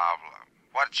problem?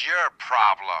 What's your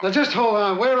problem? Now just hold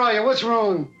on. Where are you? What's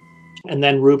wrong? And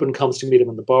then Reuben comes to meet him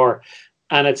in the bar.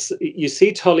 And you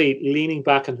see Tully leaning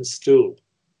back on his stool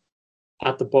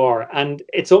at the bar. And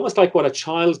it's almost like what a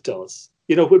child does.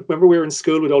 Remember we were in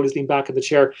school, we'd always lean back in the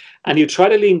chair. And you try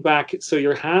to lean back so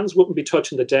your hands wouldn't be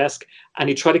touching the desk. And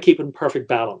you try to keep it in perfect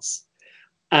balance.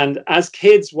 And as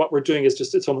kids, what we're doing is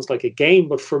it's almost like a game.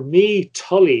 But for me,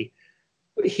 Tully,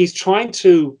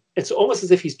 it's almost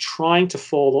as if he's trying to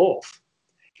fall off.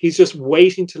 He's just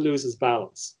waiting to lose his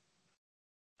balance.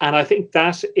 And I think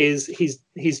that is,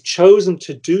 he's chosen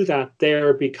to do that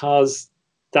there because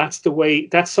that's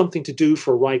something to do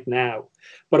for right now.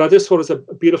 But I just thought it was a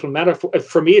beautiful metaphor.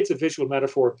 For me, it's a visual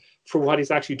metaphor for what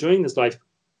he's actually doing in his life.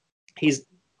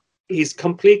 He's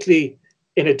completely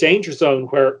in a danger zone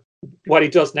where what he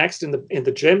does next in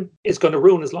the gym is going to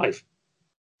ruin his life.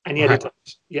 And yet he does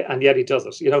it. Yeah, and yet he does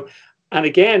it, And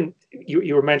again,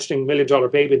 you were mentioning $1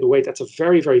 Million Baby, the way that's a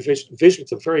very, very visual,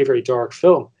 it's a very, very dark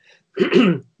film.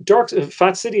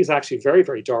 Fat City is actually very,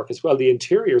 very dark as well. The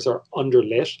interiors are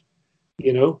underlit,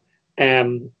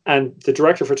 and the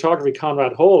director of photography,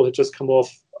 Conrad Hall, had just come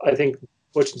off, I think,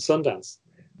 Butch and Sundance,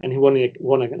 and he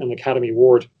won an Academy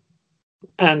Award.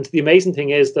 And the amazing thing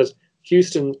is that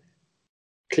Huston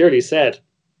clearly said,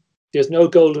 there's no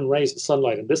golden rays of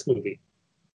sunlight in this movie.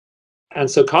 And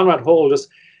so Conrad Hall just,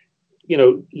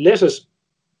 lit it.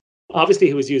 Obviously,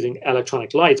 he was using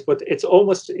electronic lights, but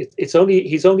he's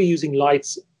only using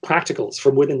lights, practicals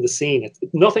from within the scene.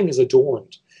 Nothing is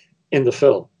adorned in the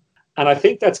film. And I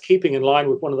think that's keeping in line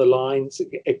with one of the lines,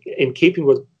 in keeping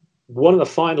with one of the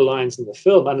final lines in the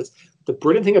film. And the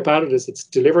brilliant thing about it is it's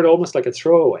delivered almost like a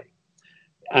throwaway,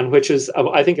 and which is,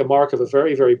 I think, a mark of a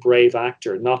very, very brave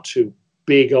actor, not to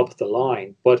big up the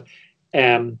line. But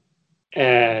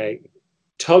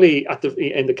Tully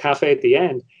in the cafe at the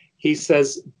end, he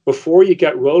says, before you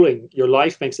get rolling, your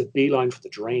life makes a beeline for the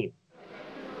drain.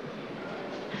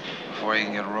 Before you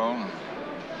can get rolling,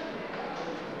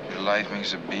 your life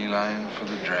makes a beeline for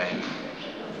the drain.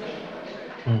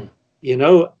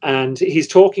 And he's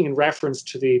talking in reference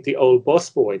to the old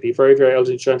busboy, the very, very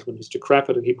elderly gentleman who's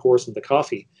decrepit, and he pours him the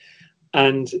coffee.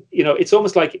 And, it's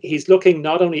almost like he's looking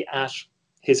not only at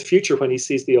his future when he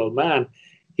sees the old man,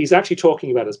 he's actually talking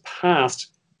about his past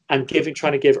and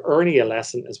trying to give Ernie a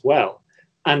lesson as well.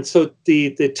 And so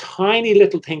the tiny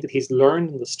little thing that he's learned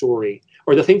in the story,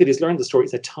 or the thing that he's learned in the story,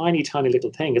 is a tiny, tiny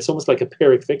little thing. It's almost like a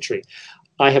Pyrrhic victory.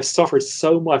 I have suffered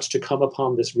so much to come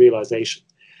upon this realization.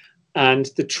 And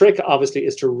the trick, obviously,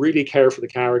 is to really care for the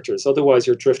characters. Otherwise,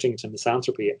 you're drifting into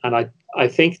misanthropy. And I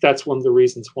think that's one of the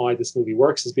reasons why this movie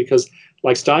works, is because,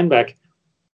 like Steinbeck,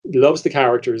 loves the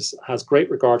characters, has great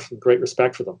regard for them, great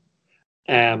respect for them.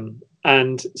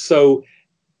 And so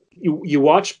you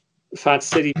watch Fat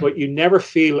City, but you never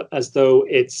feel as though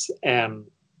it's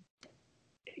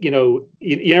you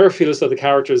never feel as though the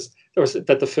characters, or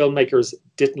that the filmmakers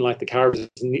didn't like the characters,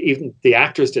 and even the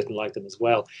actors didn't like them as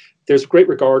well. There's great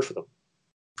regard for them.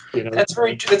 That's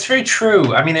very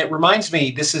true. I mean, it reminds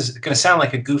me, this is going to sound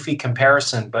like a goofy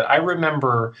comparison, but I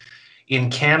remember in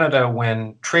Canada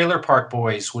when Trailer Park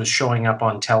Boys was showing up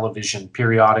on television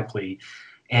periodically,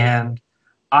 and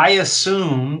I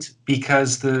assumed,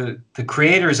 because the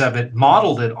creators of it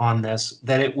modeled it on this,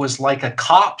 that it was like a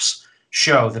cops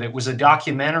show, that it was a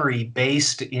documentary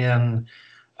based in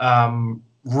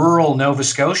rural Nova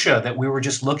Scotia, that we were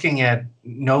just looking at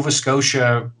Nova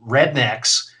Scotia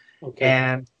rednecks. Okay.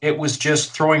 And it was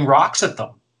just throwing rocks at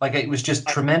them. Like, it was just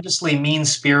tremendously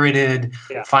mean-spirited,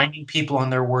 finding people on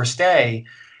their worst day.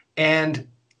 And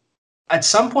at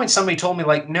some point, somebody told me,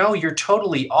 like, no, you're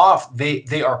totally off.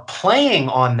 They are playing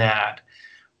on that.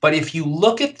 But if you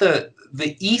look at the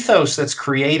ethos that's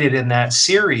created in that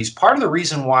series, part of the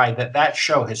reason why that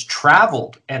show has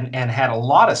traveled and had a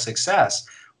lot of success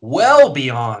well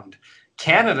beyond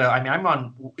Canada. I mean,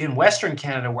 I'm in Western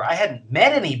Canada, where I hadn't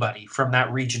met anybody from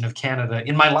that region of Canada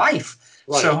in my life.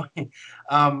 Right. So,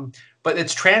 but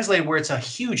it's translated where it's a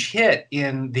huge hit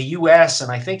in the US,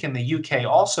 and I think in the UK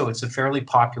also it's a fairly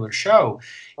popular show.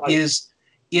 Right.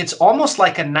 It's almost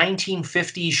like a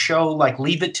 1950s show, like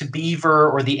Leave It to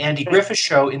Beaver or the Andy Griffith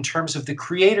Show, in terms of the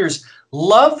creators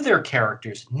love their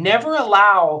characters, never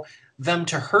allow them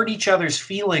to hurt each other's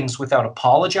feelings without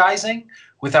apologizing,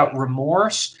 without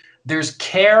remorse. There's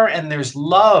care and there's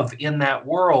love in that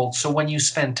world. So when you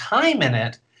spend time in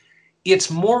it,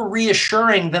 it's more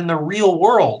reassuring than the real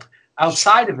world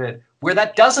outside of it, where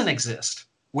that doesn't exist,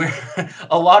 where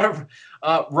a lot of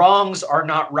wrongs are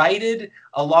not righted.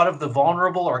 A lot of the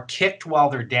vulnerable are kicked while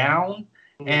they're down.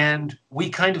 And we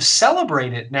kind of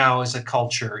celebrate it now as a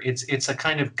culture. It's a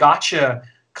kind of gotcha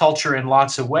culture in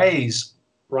lots of ways.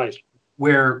 Right.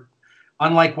 Where,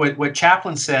 unlike what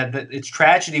Chaplin said, that it's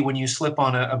tragedy when you slip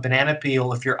on a banana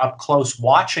peel if you're up close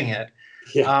watching it.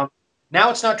 Yeah. Now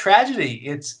it's not tragedy.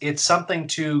 It's something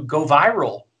to go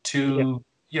viral, to,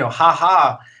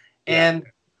 ha-ha. And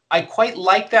I quite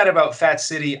like that about Fat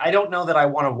City. I don't know that I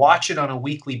want to watch it on a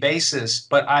weekly basis,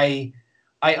 but I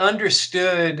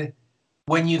understood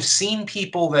when you've seen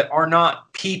people that are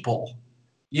not people,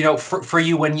 for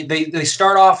you, when they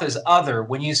start off as other,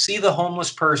 when you see the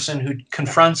homeless person who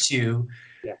confronts you,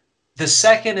 the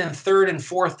second and third and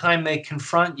fourth time they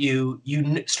confront you,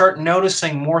 you start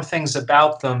noticing more things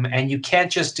about them, and you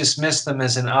can't just dismiss them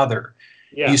as an other.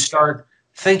 Yeah. You start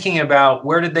thinking about,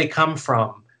 where did they come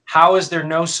from? How is there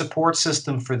no support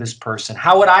system for this person?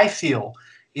 How would I feel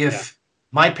if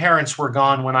my parents were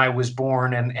gone when I was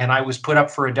born and I was put up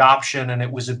for adoption and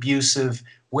it was abusive?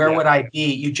 Where would I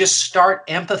be? You just start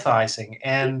empathizing.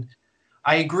 And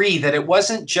I agree that it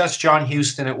wasn't just John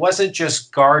Huston. It wasn't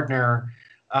just Gardner.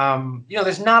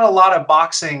 There's not a lot of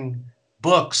boxing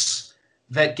books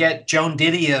that get Joan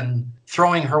Didion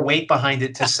throwing her weight behind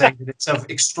it to say that it's of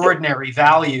extraordinary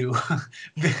value,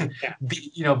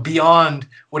 beyond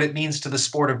what it means to the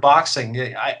sport of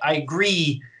boxing. I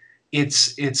agree.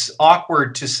 It's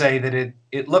awkward to say that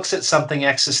it looks at something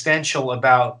existential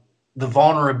about the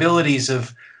vulnerabilities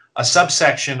of a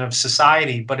subsection of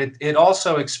society, but it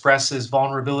also expresses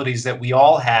vulnerabilities that we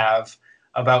all have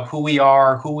about who we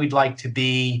are, who we'd like to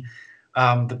be,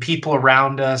 the people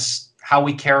around us, how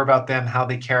we care about them, how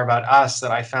they care about us,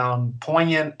 that I found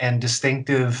poignant and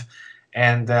distinctive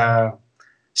and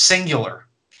singular.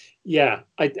 Yeah,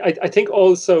 I think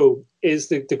also is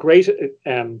the great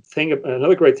thing.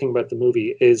 Another great thing about the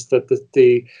movie is that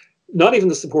the not even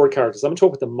the support characters. I'm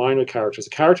talking about the minor characters. A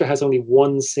character has only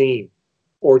one scene,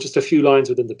 or just a few lines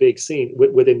within the big scene,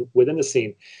 within the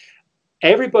scene.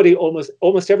 Everybody, almost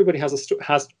everybody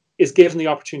is given the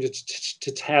opportunity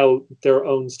to tell their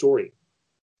own story,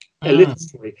 a little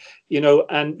story,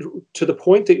 and to the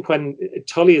point that when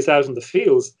Tully is out in the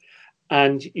fields,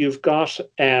 and you've got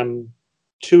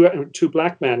two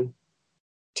black men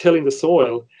tilling the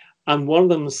soil, and one of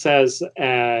them says,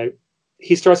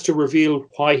 he starts to reveal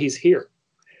why he's here,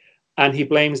 and he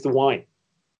blames the wine.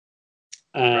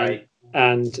 Right.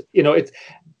 And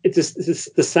it's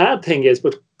the sad thing is,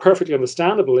 but perfectly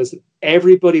understandable, is that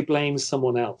everybody blames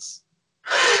someone else.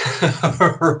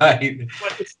 Right.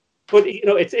 But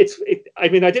I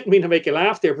mean, I didn't mean to make you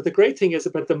laugh there, but the great thing is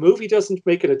about the movie doesn't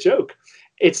make it a joke.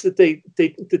 It's that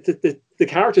the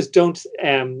characters don't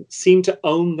seem to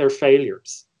own their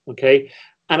failures. Okay.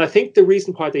 And I think the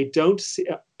reason why they don't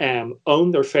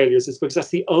own their failures is because that's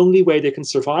the only way they can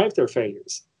survive their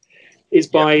failures, is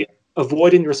by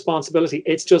avoiding the responsibility.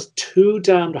 It's just too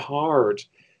damned hard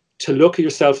to look at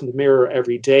yourself in the mirror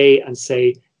every day and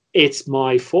say, it's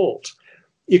my fault.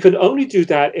 You can only do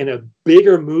that in a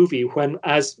bigger movie when,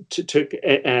 as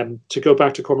to go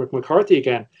back to Cormac McCarthy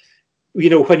again,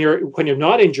 when you're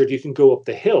not injured, you can go up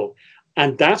the hill.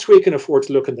 And that's where you can afford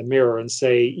to look in the mirror and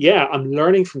say, yeah, I'm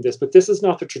learning from this, but this is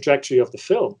not the trajectory of the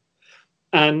film.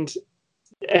 And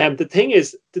the thing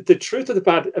is, the truth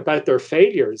about their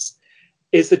failures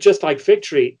is that, just like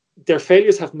victory, their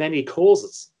failures have many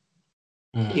causes.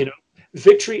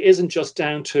 Victory isn't just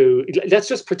down to, let's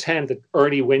just pretend that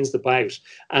Ernie wins the bout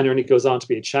and Ernie goes on to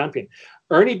be a champion.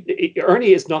 Ernie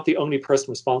is not the only person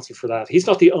responsible for that. He's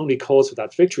not the only cause for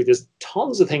that victory. There's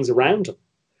tons of things around him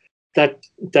that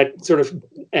sort of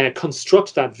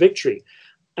construct that victory.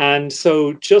 And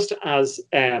so just as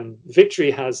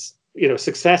victory has,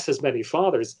 success has many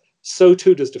fathers, so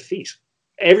too does defeat.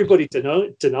 Everybody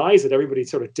denies it. Everybody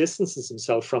sort of distances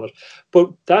himself from it.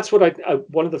 But that's what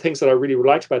one of the things that I really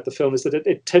liked about the film is that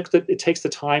it takes the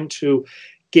time to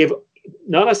give,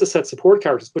 not as I said, support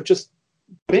characters, but just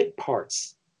bit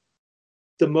parts,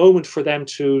 the moment for them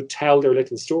to tell their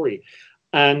little story.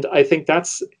 And I think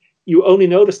you only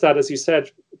notice that, as you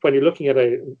said, when you're looking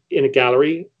in a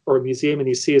gallery or a museum and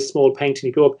you see a small painting,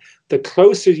 you go up, the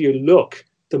closer you look,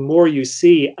 the more you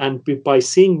see, and by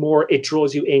seeing more, it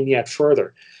draws you in yet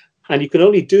further. And you can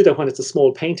only do that when it's a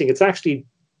small painting.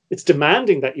 It's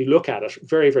demanding that you look at it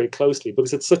very, very closely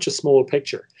because it's such a small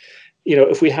picture.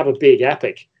 If we have a big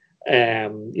epic,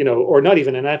 or not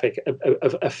even an epic,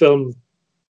 a film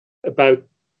about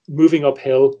moving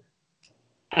uphill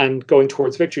and going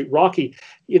towards victory, Rocky,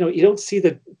 you don't see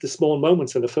the small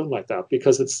moments in a film like that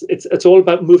because it's all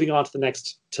about moving on to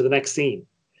the next scene.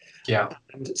 Yeah.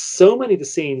 And so many of the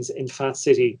scenes in Fat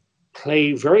City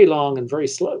play very long and very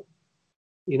slow.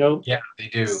 Yeah, they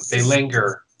do. They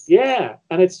linger. Yeah,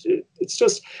 and it's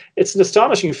an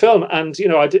astonishing film. And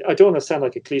I don't want to sound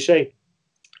like a cliche.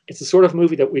 It's the sort of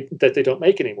movie that they don't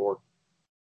make anymore.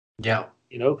 Yeah.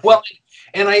 Well,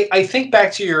 and I think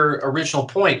back to your original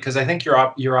point, because I think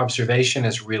your observation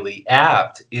is really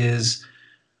apt, is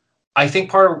I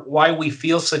think part of why we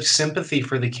feel such sympathy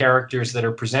for the characters that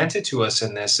are presented to us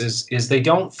in this is they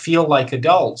don't feel like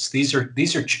adults. These are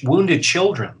wounded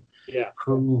children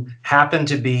who happen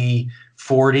to be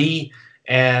 40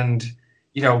 and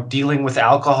dealing with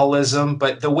alcoholism,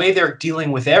 but the way they're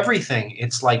dealing with everything,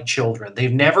 it's like children.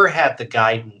 They've never had the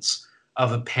guidance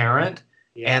of a parent,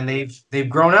 and they've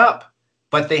grown up,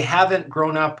 but they haven't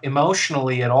grown up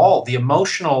emotionally at all. The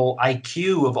emotional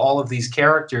IQ of all of these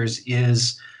characters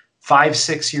is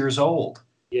 5-6 years old.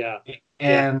 Yeah.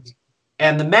 And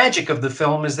the magic of the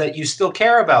film is that you still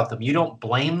care about them. You don't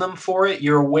blame them for it.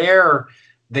 You're aware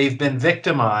they've been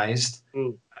victimized.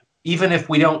 Even if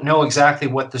we don't know exactly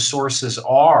what the sources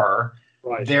are,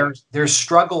 right. Their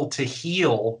struggle to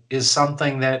heal is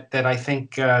something that I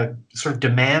think sort of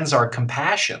demands our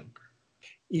compassion.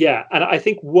 Yeah, and I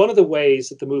think one of the ways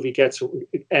that the movie gets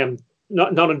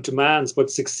not on demands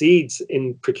but succeeds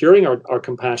in procuring our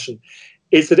compassion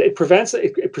is that it presents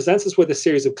us with a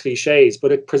series of cliches,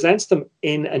 but it presents them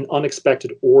in an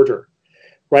unexpected order.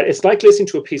 Right? It's like listening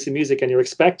to a piece of music and you're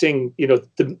expecting,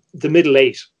 the middle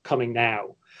eight coming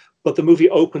now, but the movie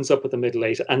opens up with the middle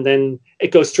eight and then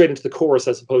it goes straight into the chorus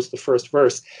as opposed to the first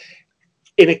verse.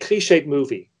 In a cliched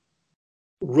movie,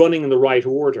 running in the right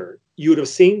order, you would have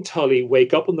seen Tully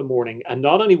wake up in the morning, and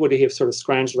not only would he have sort of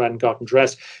scrounged around and gotten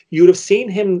dressed, you would have seen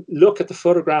him look at the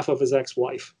photograph of his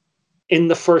ex-wife in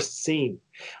the first scene.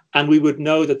 And we would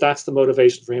know that that's the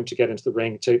motivation for him to get into the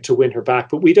ring, to win her back.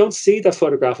 But we don't see that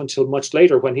photograph until much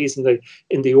later, when he's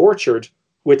in the orchard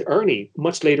with Ernie,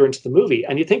 much later into the movie.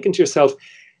 And you're thinking to yourself,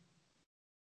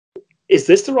 is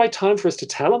this the right time for us to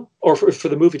tell him, or for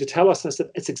the movie to tell us? And I said,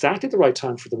 it's exactly the right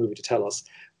time for the movie to tell us,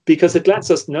 because it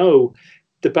lets us know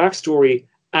the backstory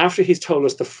after he's told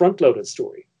us the front-loaded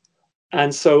story.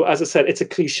 And so, as I said, it's a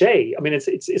cliche. I mean,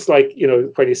 it's like,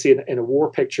 when you see in a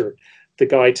war picture, the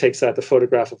guy takes out the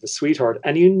photograph of his sweetheart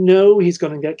and he's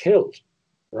going to get killed,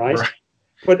 right?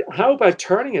 But how about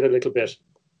turning it a little bit,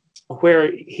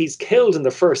 where he's killed in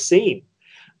the first scene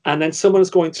and then someone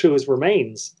is going through his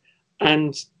remains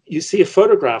and you see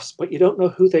photographs, but you don't know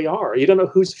who they are. You don't know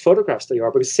whose photographs they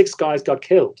are because 6 guys got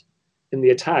killed in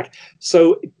the attack.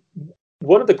 So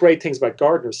one of the great things about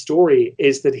Gardner's story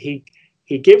is that he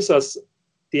gives us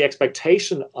the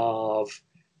expectation of,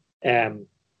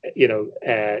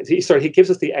 he gives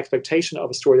us the expectation of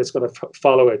a story that's going to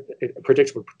follow a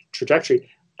predictable trajectory,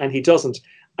 and he doesn't.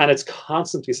 And it's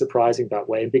constantly surprising that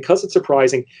way. And because it's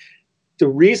surprising, the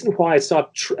reason why it's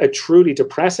not a truly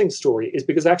depressing story is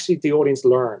because actually the audience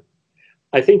learn.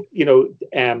 I think,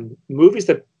 movies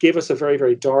that give us a very,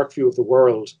 very dark view of the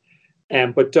world,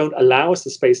 but don't allow us the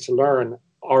space to learn,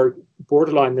 are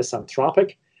borderline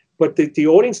misanthropic. But the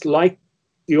audience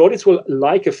will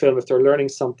like a film if they're learning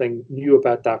something new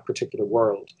about that particular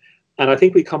world. And I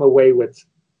think we come away with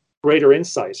greater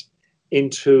insight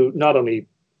into not only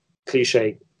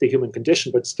cliche, the human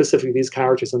condition, but specifically these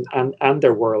characters and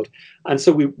their world. And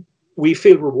so we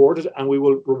feel rewarded, and we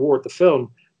will reward the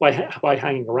film by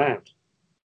hanging around.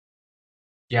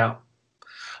 Yeah.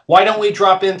 Why don't we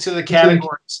drop into the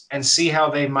categories and see how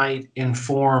they might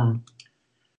inform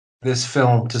this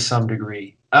film to some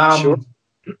degree? Sure.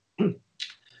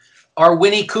 Our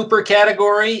Winnie Cooper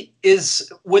category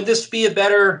would this be a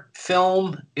better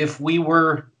film if we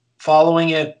were following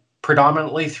it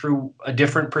predominantly through a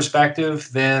different perspective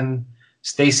than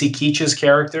Stacy Keach's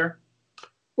character?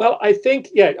 Well, I think,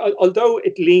 although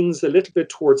it leans a little bit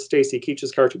towards Stacy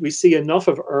Keach's character, we see enough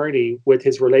of Ernie with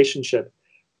his relationship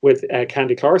with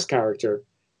Candy Clark's character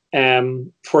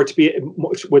for it to be,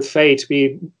 with Faye, to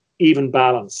be even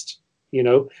balanced,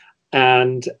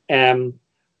 and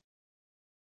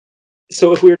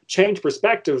so if we were to change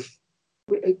perspective,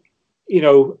 I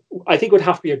think it would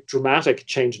have to be a dramatic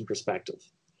change in perspective.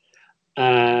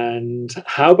 And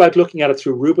how about looking at it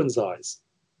through Ruben's eyes?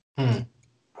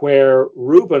 Where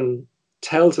Ruben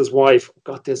tells his wife,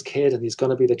 got this kid and he's going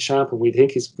to be the champ and we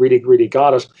think he's really, really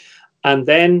got it. And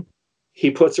then he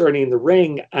puts Ernie in the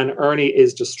ring and Ernie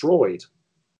is destroyed.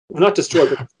 Well, not destroyed,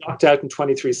 but knocked out in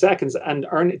 23 seconds. And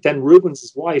then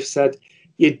Ruben's wife said,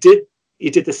 you did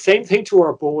the same thing to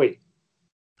our boy.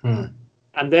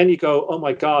 And then you go, oh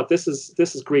my God, this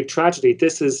is Greek tragedy.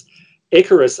 This is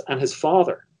Icarus and his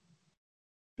father.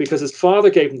 Because his father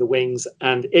gave him the wings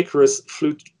and Icarus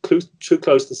flew too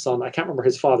close to the sun. I can't remember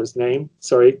his father's name.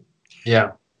 Sorry.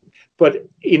 Yeah. But,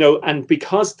 and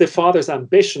because the father's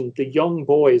ambition, the young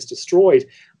boy is destroyed.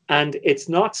 And it's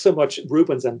not so much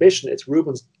Ruben's ambition, it's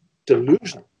Ruben's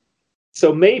delusion.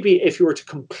 So maybe if you were to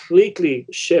completely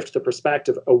shift the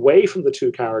perspective away from the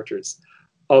two characters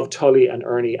of Tully and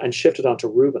Ernie and shift it onto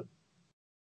Ruben,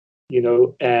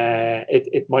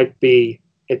 it might be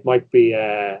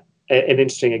an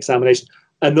interesting examination.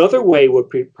 Another way would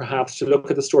be perhaps to look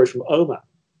at the story from Oma.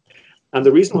 And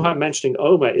the reason why I'm mentioning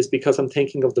Oma is because I'm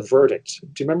thinking of The Verdict.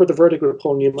 Do you remember The Verdict with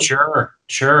Paul Newman?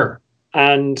 Sure.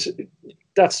 And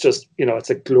that's just, it's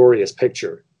a glorious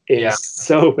picture in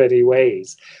so many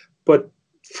ways. But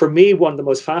for me, one of the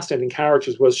most fascinating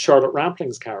characters was Charlotte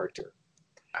Rampling's character.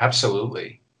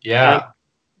 Absolutely. Yeah.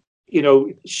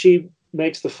 And, she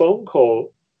makes the phone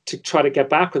call to try to get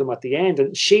back with him at the end.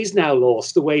 And she's now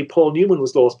lost the way Paul Newman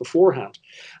was lost beforehand.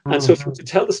 And so if you were to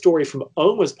tell the story from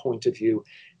Oma's point of view,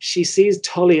 she sees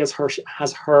Tully as her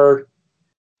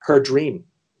dream.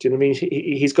 Do you know what I mean?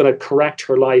 He's going to correct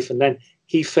her life, and then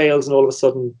he fails, and all of a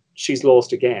sudden she's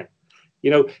lost again.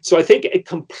 So I think a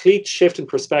complete shift in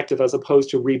perspective as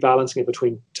opposed to rebalancing it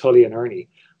between Tully and Ernie,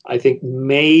 I think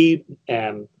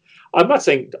I'm not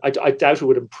saying, I doubt it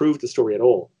would improve the story at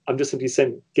all. I'm just simply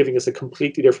saying, giving us a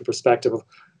completely different perspective of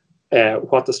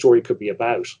what the story could be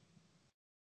about.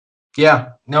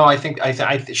 Yeah, no, I think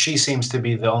she seems to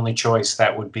be the only choice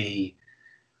that would be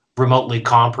remotely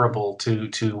comparable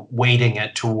to weighting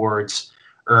it towards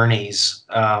Ernie's.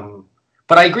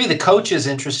 But I agree, the coach is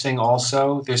interesting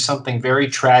also. There's something very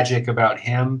tragic about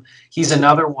him. He's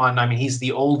another one. I mean, he's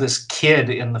the oldest kid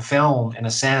in the film, in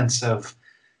a sense, of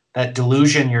that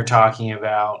delusion you're talking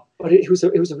about. But it was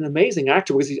an amazing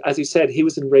actor because, as you said, he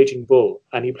was in Raging Bull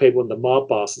and he played one of the mob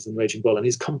bosses in Raging Bull, and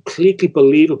he's completely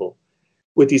believable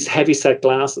with these heavy-set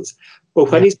glasses. But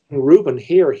when he's in Ruben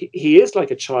here, he is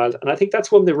like a child, and I think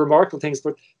that's one of the remarkable things.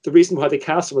 But the reason why they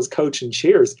cast him as coach in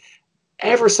Cheers,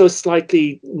 ever so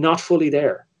slightly not fully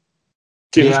there.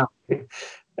 Yeah.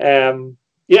 And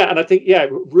I think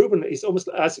Ruben is almost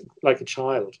as like a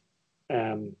child.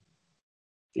 I'm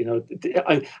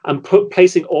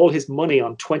placing all his money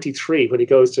on 23 when he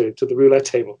goes to the roulette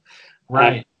table.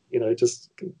 Right. And,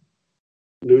 just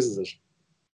loses it.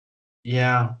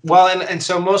 Yeah. Well, and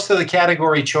so most of the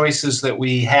category choices that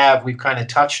we have, we've kind of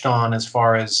touched on as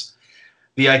far as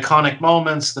the iconic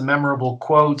moments, the memorable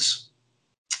quotes.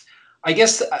 I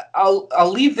guess I'll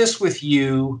leave this with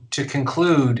you to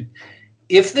conclude.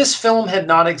 If this film had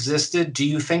not existed, do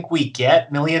you think we get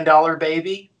 $1 Million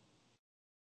Baby?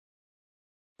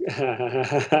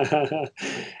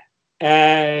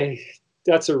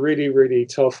 That's a really, really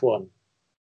tough one,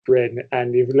 Bryn,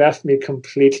 and you've left me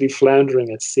completely floundering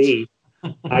at sea.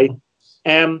 I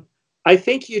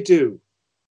think you do.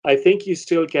 I think you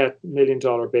still get $1 Million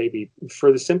Baby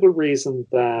for the simple reason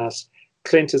that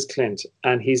Clint is Clint,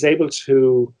 and he's able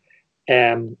to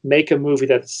make a movie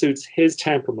that suits his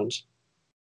temperament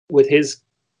with his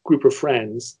group of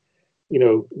friends,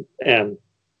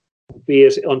 be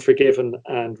it Unforgiven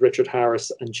and Richard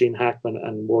Harris and Gene Hackman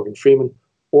and Morgan Freeman,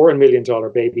 or A $1 Million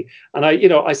Baby. And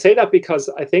I say that because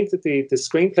I think that the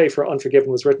screenplay for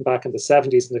Unforgiven was written back in the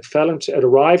 70s, and it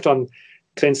arrived on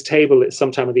Clint's table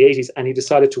sometime in the 80s, and he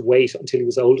decided to wait until he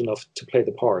was old enough to play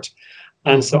the part.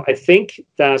 And so I think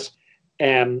that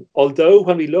although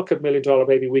when we look at $1 Million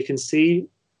Baby, we can see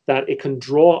that it can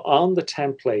draw on the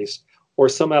template or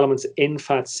some elements in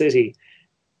Fat City,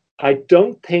 I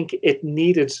don't think it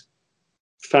needed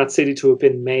Fat City to have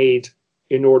been made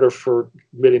in order for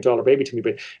 $1 Million Baby to be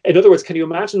made. In other words, can you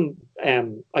imagine,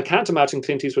 I can't imagine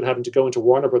Clint Eastwood having to go into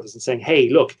Warner Brothers and saying, hey,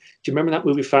 look, do you remember that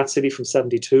movie Fat City from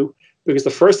 72? Because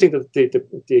the first thing that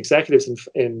the executives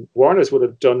in Warner's would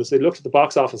have done is they looked at the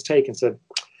box office take and said,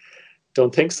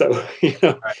 don't think so.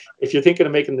 Right. If you're thinking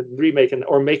of remaking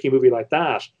or making a movie like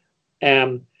that.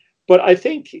 But I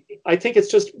think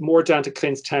it's just more down to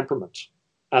Clint's temperament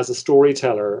as a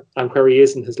storyteller and where he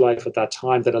is in his life at that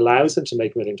time that allows him to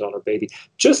make $1 Million Baby.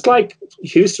 Just like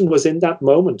Huston was in that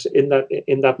moment in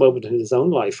his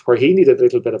own life where he needed a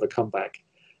little bit of a comeback.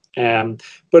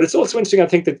 But it's also interesting, I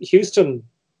think, that Huston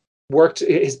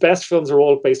his best films are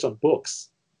all based on books.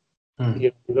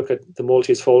 You look at The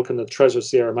Maltese Falcon and The Treasure of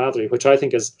Sierra Madre, which I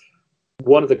think is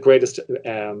one of the greatest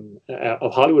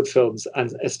of Hollywood films,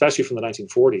 and especially from the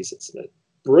 1940s. It's a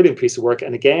brilliant piece of work,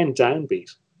 and again, downbeat.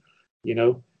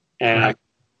 Right.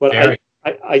 But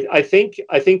I think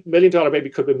 $1 Million Baby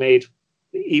could be made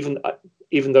even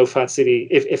though Fat City,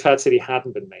 if Fat City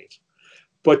hadn't been made.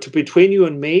 But between you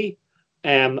and me,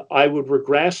 I would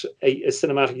regret a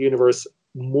cinematic universe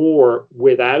more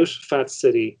without Fat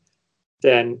City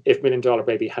than if $1 Million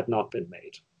Baby had not been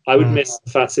made. I would miss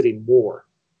Fat City more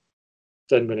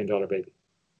than $1 Million Baby.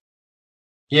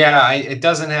 Yeah, it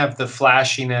doesn't have the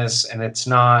flashiness, and it's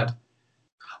not.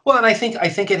 Well, and I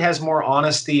think it has more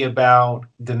honesty about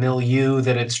the milieu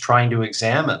that it's trying to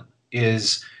examine.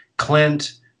 Is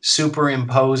Clint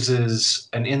superimposes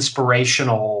an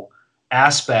inspirational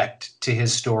aspect to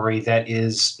his story that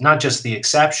is not just the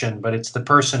exception, but it's the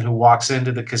person who walks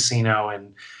into the casino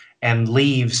and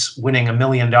leaves winning $1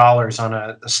 million on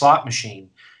a slot machine.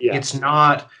 Yeah. It's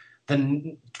not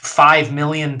the 5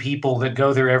 million people that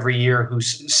go there every year who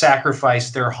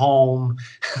sacrifice their home,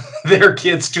 their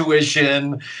kids'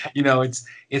 tuition.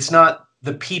 It's not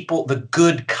the people, the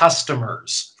good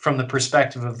customers from the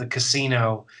perspective of the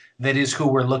casino that is who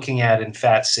we're looking at in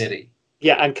Fat City.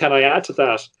 Yeah, and can I add to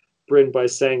that, Bryn, by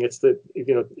saying it's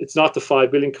not the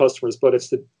 5 million customers, but it's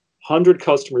the 100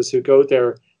 customers who go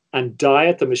there and die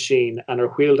at the machine and are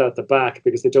wheeled out the back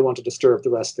because they don't want to disturb the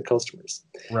rest of the customers.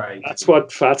 Right. That's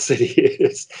what Fat City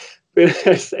is.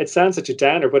 It sounds such a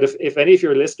downer, but if any of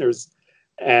your listeners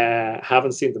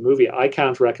haven't seen the movie, I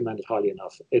can't recommend it highly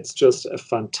enough. It's just a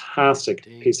fantastic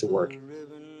piece of work.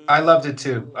 I loved it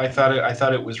too. I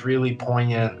thought it was really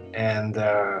poignant, and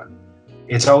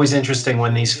it's always interesting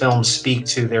when these films speak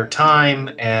to their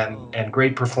time and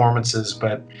great performances,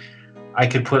 but I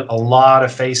could put a lot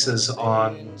of faces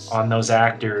on those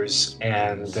actors,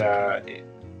 and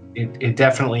it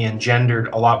definitely engendered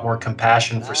a lot more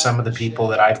compassion for some of the people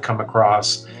that I've come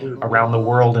across around the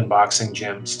world in boxing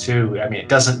gyms too. I mean, it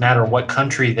doesn't matter what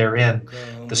country they're in.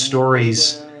 The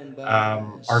stories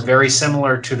are very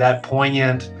similar to that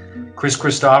poignant Chris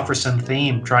Christopherson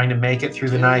theme, trying to make it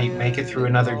through the night, make it through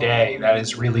another day. That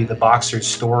is really the boxer's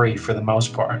story for the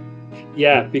most part.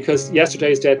 Yeah, because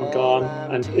yesterday is dead and gone,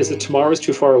 and is it tomorrow is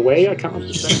too far away? I can't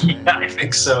remember. Yeah, I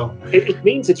think so. It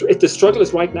means the struggle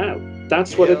is right now.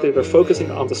 That's what they're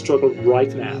focusing on, the struggle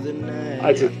right now.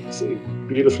 I think it's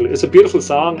beautiful. It's a beautiful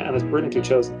song, and it's brilliantly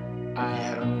chosen.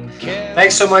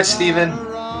 Thanks so much, Stephen.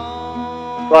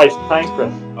 Right, thanks,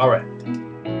 Chris. All right.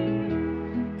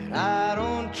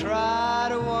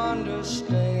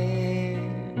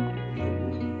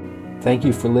 Thank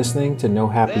you for listening to No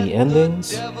Happy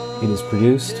Endings. It is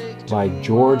produced by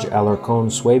George Alarcon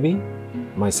Swaby,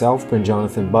 myself, Bryn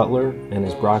Jonathan Butler, and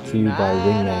is brought to you by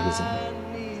Ring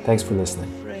Magazine. Thanks for listening.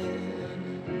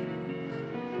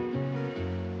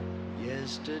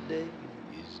 Yesterday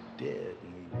is dead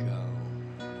and gone.